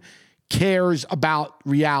 someone cares about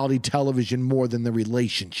reality television more than the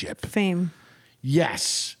relationship. Fame.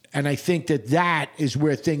 Yes. And I think that is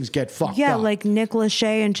where things get fucked up. Yeah, like Nick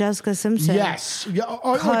Lachey and Jessica Simpson. Yes.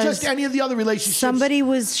 Or just any of the other relationships. Somebody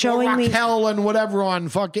was showing me. Raquel and whatever on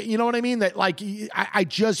fucking, you know what I mean? That like, I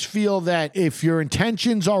just feel that if your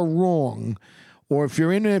intentions are wrong, or if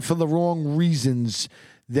you're in it for the wrong reasons,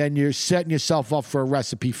 then you're setting yourself up for a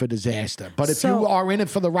recipe for disaster. But if you are in it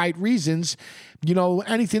for the right reasons, you know,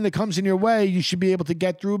 anything that comes in your way, you should be able to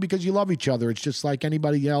get through because you love each other. It's just like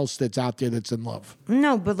anybody else that's out there that's in love.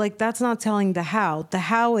 No, but like that's not telling the how. The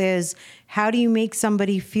how is, how do you make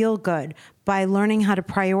somebody feel good? By learning how to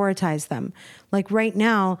prioritize them. Like right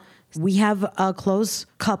now, we have a close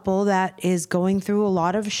couple that is going through a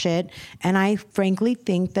lot of shit. And I frankly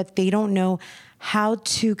think that they don't know how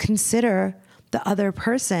to consider the other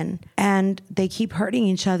person, and they keep hurting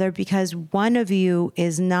each other because one of you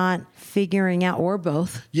is not figuring out, or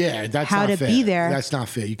both. Yeah, that's how not to fair. be there. That's not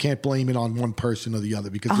fair. You can't blame it on one person or the other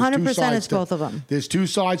because 100% it's both of them. There's two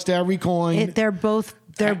sides to every coin. They're both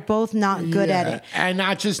not good at it, and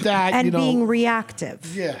not just that, and you know, being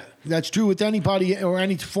reactive. Yeah, that's true with anybody or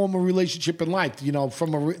any form of relationship in life. You know,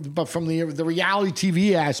 from the reality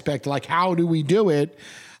TV aspect, like how do we do it?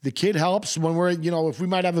 The kid helps when we're, you know, if we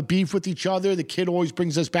might have a beef with each other, the kid always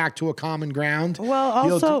brings us back to a common ground. Well,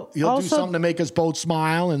 also, he'll do something to make us both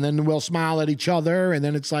smile, and then we'll smile at each other, and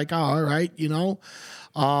then it's like, oh, all right, you know.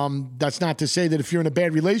 That's not to say that if you're in a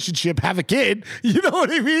bad relationship, have a kid. You know what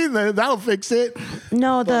I mean? That'll fix it.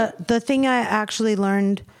 No, the thing I actually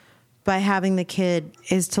learned by having the kid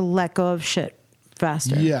is to let go of shit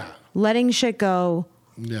faster. Yeah. Letting shit go.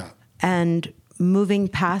 Yeah. And moving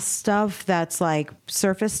past stuff that's like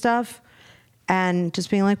surface stuff, and just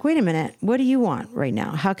being like, wait a minute, what do you want right now?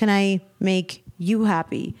 How can I make you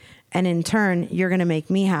happy? And in turn, you're going to make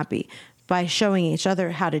me happy. By showing each other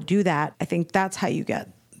how to do that, I think that's how you get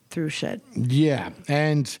through shit. Yeah.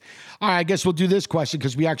 And all right, I guess we'll do this question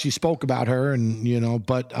because we actually spoke about her, and, you know,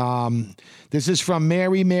 but this is from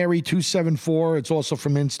Mary274. It's also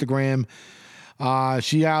from Instagram.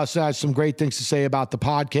 She also has some great things to say about the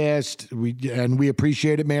podcast. We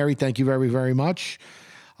appreciate it, Mary. Thank you very, very much.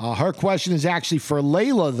 Her question is actually for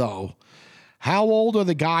Layla, though. How old are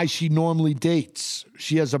the guys she normally dates?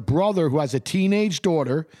 She has a brother who has a teenage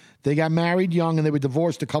daughter. They got married young and they were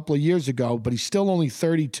divorced a couple of years ago, but he's still only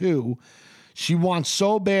 32. She wants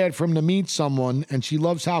so bad for him to meet someone, and she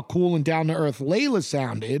loves how cool and down-to-earth Layla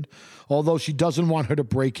sounded, although she doesn't want her to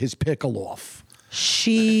break his pickle off.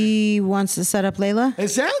 She wants to set up Layla? It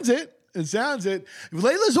sounds it.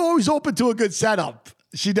 Layla's always open to a good setup.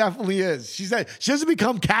 She definitely is. She doesn't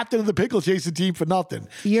become captain of the pickle chasing team for nothing.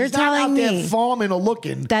 You're she's telling not out me there farming or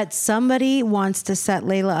looking that somebody wants to set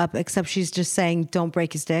Layla up, except she's just saying, don't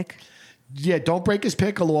break his dick? Yeah, don't break his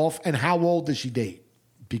pickle off. And how old does she date?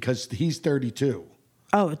 Because he's 32.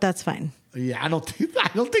 Oh, that's fine. Yeah, I don't think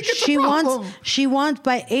it's a problem. She wants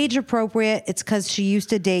by age appropriate. It's because she used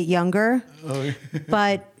to date younger,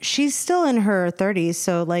 but she's still in her 30s,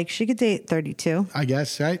 so like she could date 32. I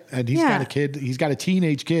guess, right? And he's got a kid. He's got a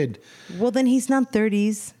teenage kid. Well, then he's not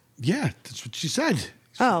 30s. Yeah, that's what she said.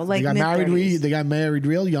 Oh, like they got mid-30s. They got married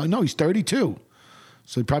real young. No, he's 32.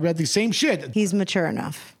 So he probably had the same shit. He's mature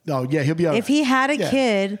enough. Oh yeah, he'll be all right. If he had a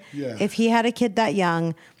kid, if he had a kid that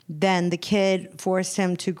young, then the kid forced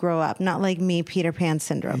him to grow up. Not like me, Peter Pan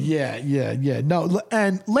syndrome. Yeah. No,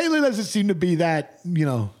 and Layla doesn't seem to be that,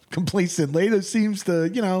 complacent. Layla seems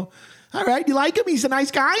to, all right, you like him? He's a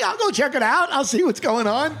nice guy. I'll go check it out. I'll see what's going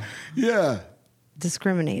on. Yeah.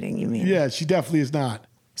 Discriminating, you mean? Yeah, she definitely is not.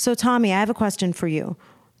 So, Tommy, I have a question for you.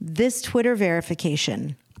 This Twitter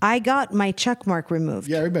verification, I got my check mark removed.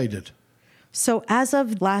 Yeah, everybody did. So as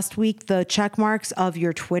of last week, the check marks of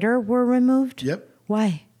your Twitter were removed? Yep.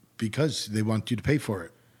 Why? Because they want you to pay for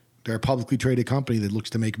it. They're a publicly traded company that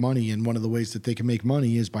looks to make money, and one of the ways that they can make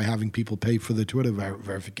money is by having people pay for the Twitter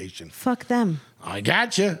verification. Fuck them. I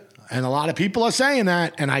gotcha. And a lot of people are saying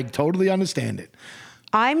that, and I totally understand it.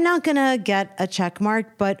 I'm not going to get a check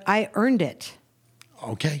mark, but I earned it.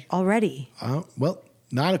 Okay. Already. Well,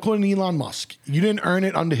 not according to Elon Musk. You didn't earn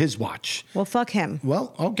it under his watch. Well, fuck him.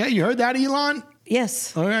 Well, okay. You heard that, Elon?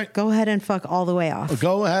 Yes. All right. Go ahead and fuck all the way off.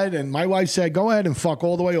 Go ahead. And my wife said, go ahead and fuck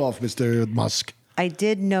all the way off, Mr. Musk. I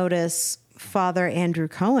did notice Father Andrew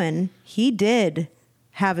Cohen, he did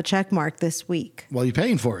have a check mark this week. Well, you're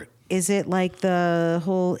paying for it. Is it like the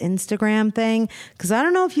whole Instagram thing? Because I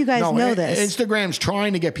don't know if you guys know this. Instagram's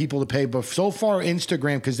trying to get people to pay, but so far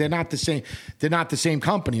Instagram, because they're not the same. They're not the same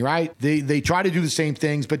company, right? They try to do the same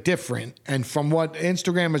things but different. And from what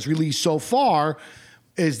Instagram has released so far,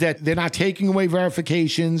 is that they're not taking away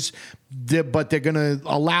verifications, but they're going to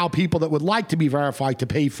allow people that would like to be verified to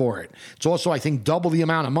pay for it. It's also, I think, double the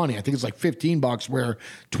amount of money. I think it's like $15, where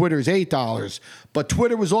Twitter is $8. But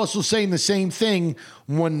Twitter was also saying the same thing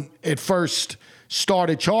when it first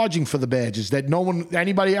started charging for the badges, that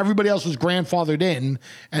everybody else was grandfathered in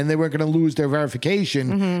and they weren't going to lose their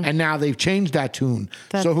verification. And now they've changed that tune.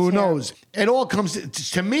 So who knows? It all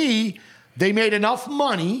comes to me, they made enough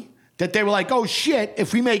money that they were like, oh shit,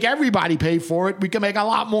 if we make everybody pay for it, we can make a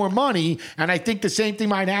lot more money. And I think the same thing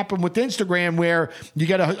might happen with Instagram, where you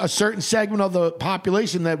get a certain segment of the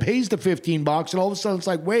population that pays the $15, and all of a sudden it's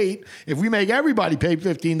like, wait, if we make everybody pay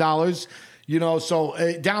 $15,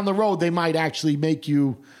 so down the road, they might actually make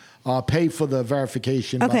you pay for the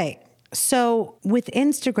verification. Okay, so with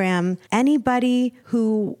Instagram, anybody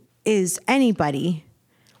who is anybody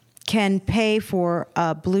can pay for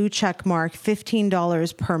a blue check mark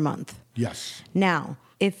 $15 per month. Yes. Now,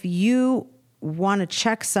 if you want to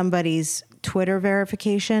check somebody's Twitter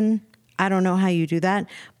verification, I don't know how you do that,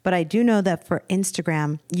 but I do know that for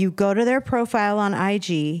Instagram, you go to their profile on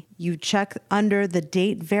IG, you check under the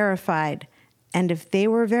date verified, and if they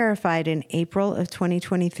were verified in April of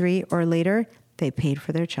 2023 or later, they paid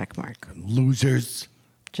for their check mark. Losers.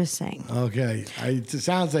 Just saying. Okay. It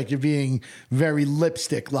sounds like you're being very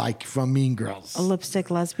lipstick-like from Mean Girls. A lipstick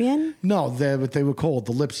lesbian? No, they're what they were called,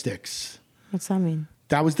 the Lipsticks. What's that mean?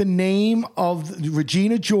 That was the name of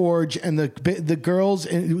Regina George and the girls.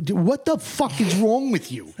 And what the fuck is wrong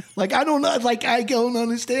with you? I don't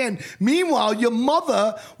understand. Meanwhile, your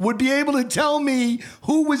mother would be able to tell me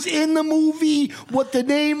who was in the movie, what the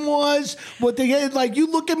name was, what they had. You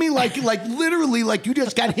look at me literally like you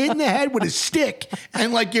just got hit in the head with a stick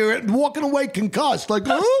and you're walking away concussed. What?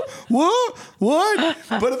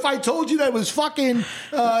 But if I told you that it was fucking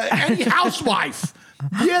any housewife.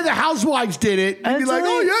 Yeah, the housewives did it. You'd be like,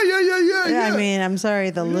 oh, yeah. I mean, I'm sorry,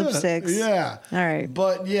 the lipsticks. Yeah. All right.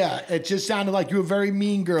 But yeah, it just sounded like you were very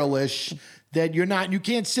mean girlish, that you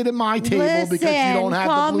can't sit at my table because you don't have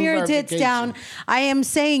calm the blue your tits down. I am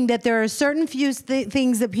saying that there are certain few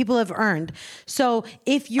things that people have earned. So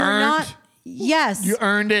if you're not... Yes. You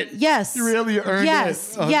earned it? Yes. You really earned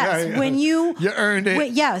it? Okay. Yes. When you earned it?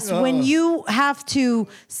 When you have to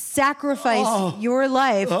sacrifice your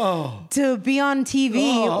life to be on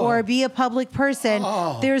TV or be a public person,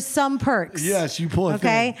 there's some perks. Yes, you pull it.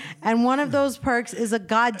 Okay? And one of those perks is a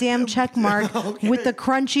goddamn check mark with the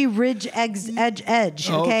crunchy ridge edge.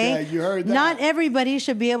 Okay? You heard that. Not everybody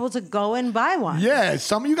should be able to go and buy one. Yeah.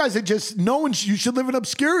 Some of you guys are just, you should live in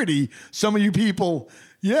obscurity. Some of you people...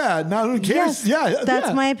 Yeah, no one cares. Yes,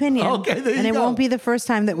 that's my opinion. Okay, there you go. And it won't be the first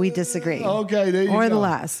time that we disagree. Okay, there you go. Or the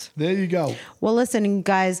last. There you go. Well, listen,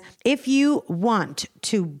 guys, if you want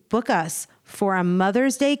to book us for a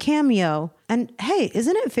Mother's Day cameo, and hey,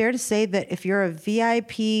 isn't it fair to say that if you're a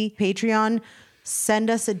VIP Patreon,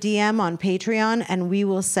 send us a DM on Patreon and we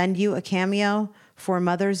will send you a cameo for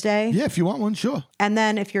Mother's Day? Yeah, if you want one, sure. And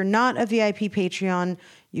then if you're not a VIP Patreon,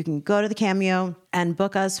 you can go to the cameo and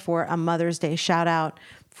book us for a Mother's Day shout out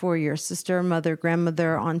for your sister, mother,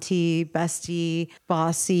 grandmother, auntie, bestie,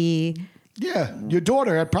 bossy. Yeah, your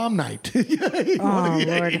daughter at prom night.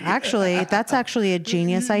 Lord. Actually, that's actually a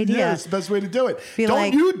genius idea. Yeah, it's the best way to do it.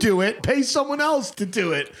 Don't you do it. Pay someone else to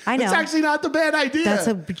do it. I know. It's actually not the bad idea. That's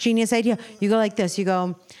a genius idea. You go like this. You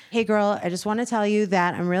go, hey, girl, I just want to tell you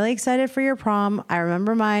that I'm really excited for your prom. I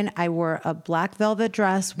remember mine. I wore a black velvet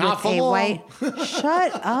dress with a white...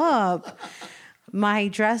 Shut up. My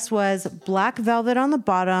dress was black velvet on the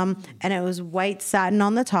bottom and it was white satin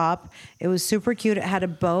on the top. It was super cute. It had a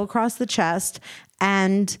bow across the chest.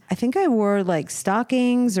 And I think I wore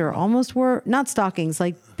stockings or almost wore, not stockings,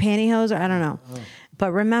 pantyhose or I don't know.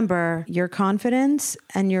 But remember, your confidence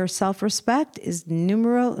and your self-respect is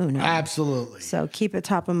numero uno. Absolutely. So keep it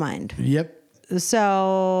top of mind. Yep.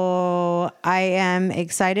 So I am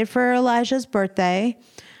excited for Elijah's birthday.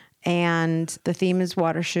 And the theme is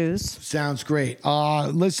water shoes. Sounds great.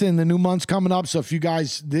 Listen, the new month's coming up. So if you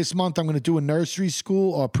guys, this month I'm going to do a nursery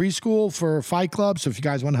school or preschool for Fight Club. So if you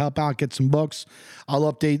guys want to help out, get some books,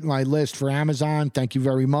 I'll update my list for Amazon. Thank you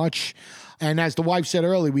very much. And as the wife said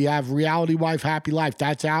earlier, we have Reality Wife Happy Life.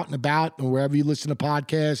 That's out and about. And wherever you listen to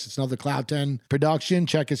podcasts, it's another Cloud 10 production.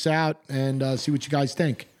 Check us out and see what you guys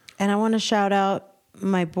think. And I want to shout out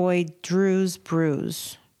my boy Drew's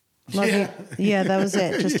Brews. Love you. Yeah, that was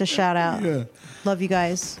it. Just a shout out. Yeah. Love you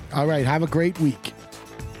guys. All right. Have a great week.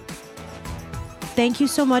 Thank you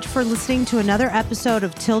so much for listening to another episode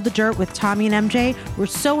of Till the Dirt with Tommy and MJ. We're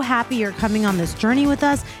so happy you're coming on this journey with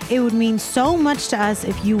us. It would mean so much to us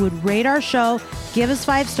if you would rate our show, give us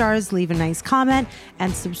 5 stars, leave a nice comment,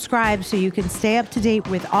 and subscribe so you can stay up to date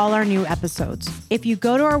with all our new episodes. If you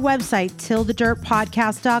go to our website,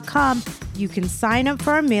 tillthedirtpodcast.com, you can sign up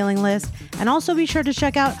for our mailing list and also be sure to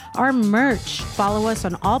check out our merch. Follow us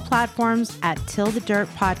on all platforms at Till the Dirt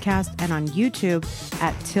Podcast and on YouTube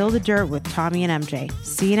at Till the Dirt with Tommy and MJ.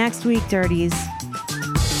 See you next week, Dirties.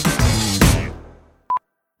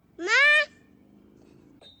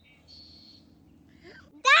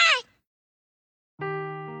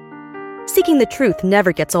 Seeking the truth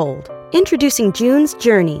never gets old. Introducing June's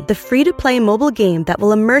Journey, the free-to-play mobile game that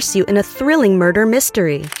will immerse you in a thrilling murder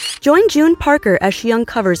mystery. Join June Parker as she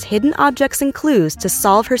uncovers hidden objects and clues to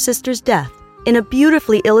solve her sister's death in a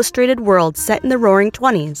beautifully illustrated world set in the Roaring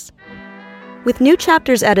 '20s. With new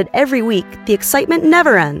chapters added every week, the excitement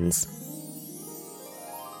never ends.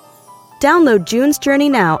 Download June's Journey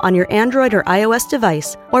now on your Android or iOS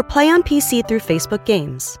device or play on PC through Facebook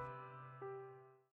Games.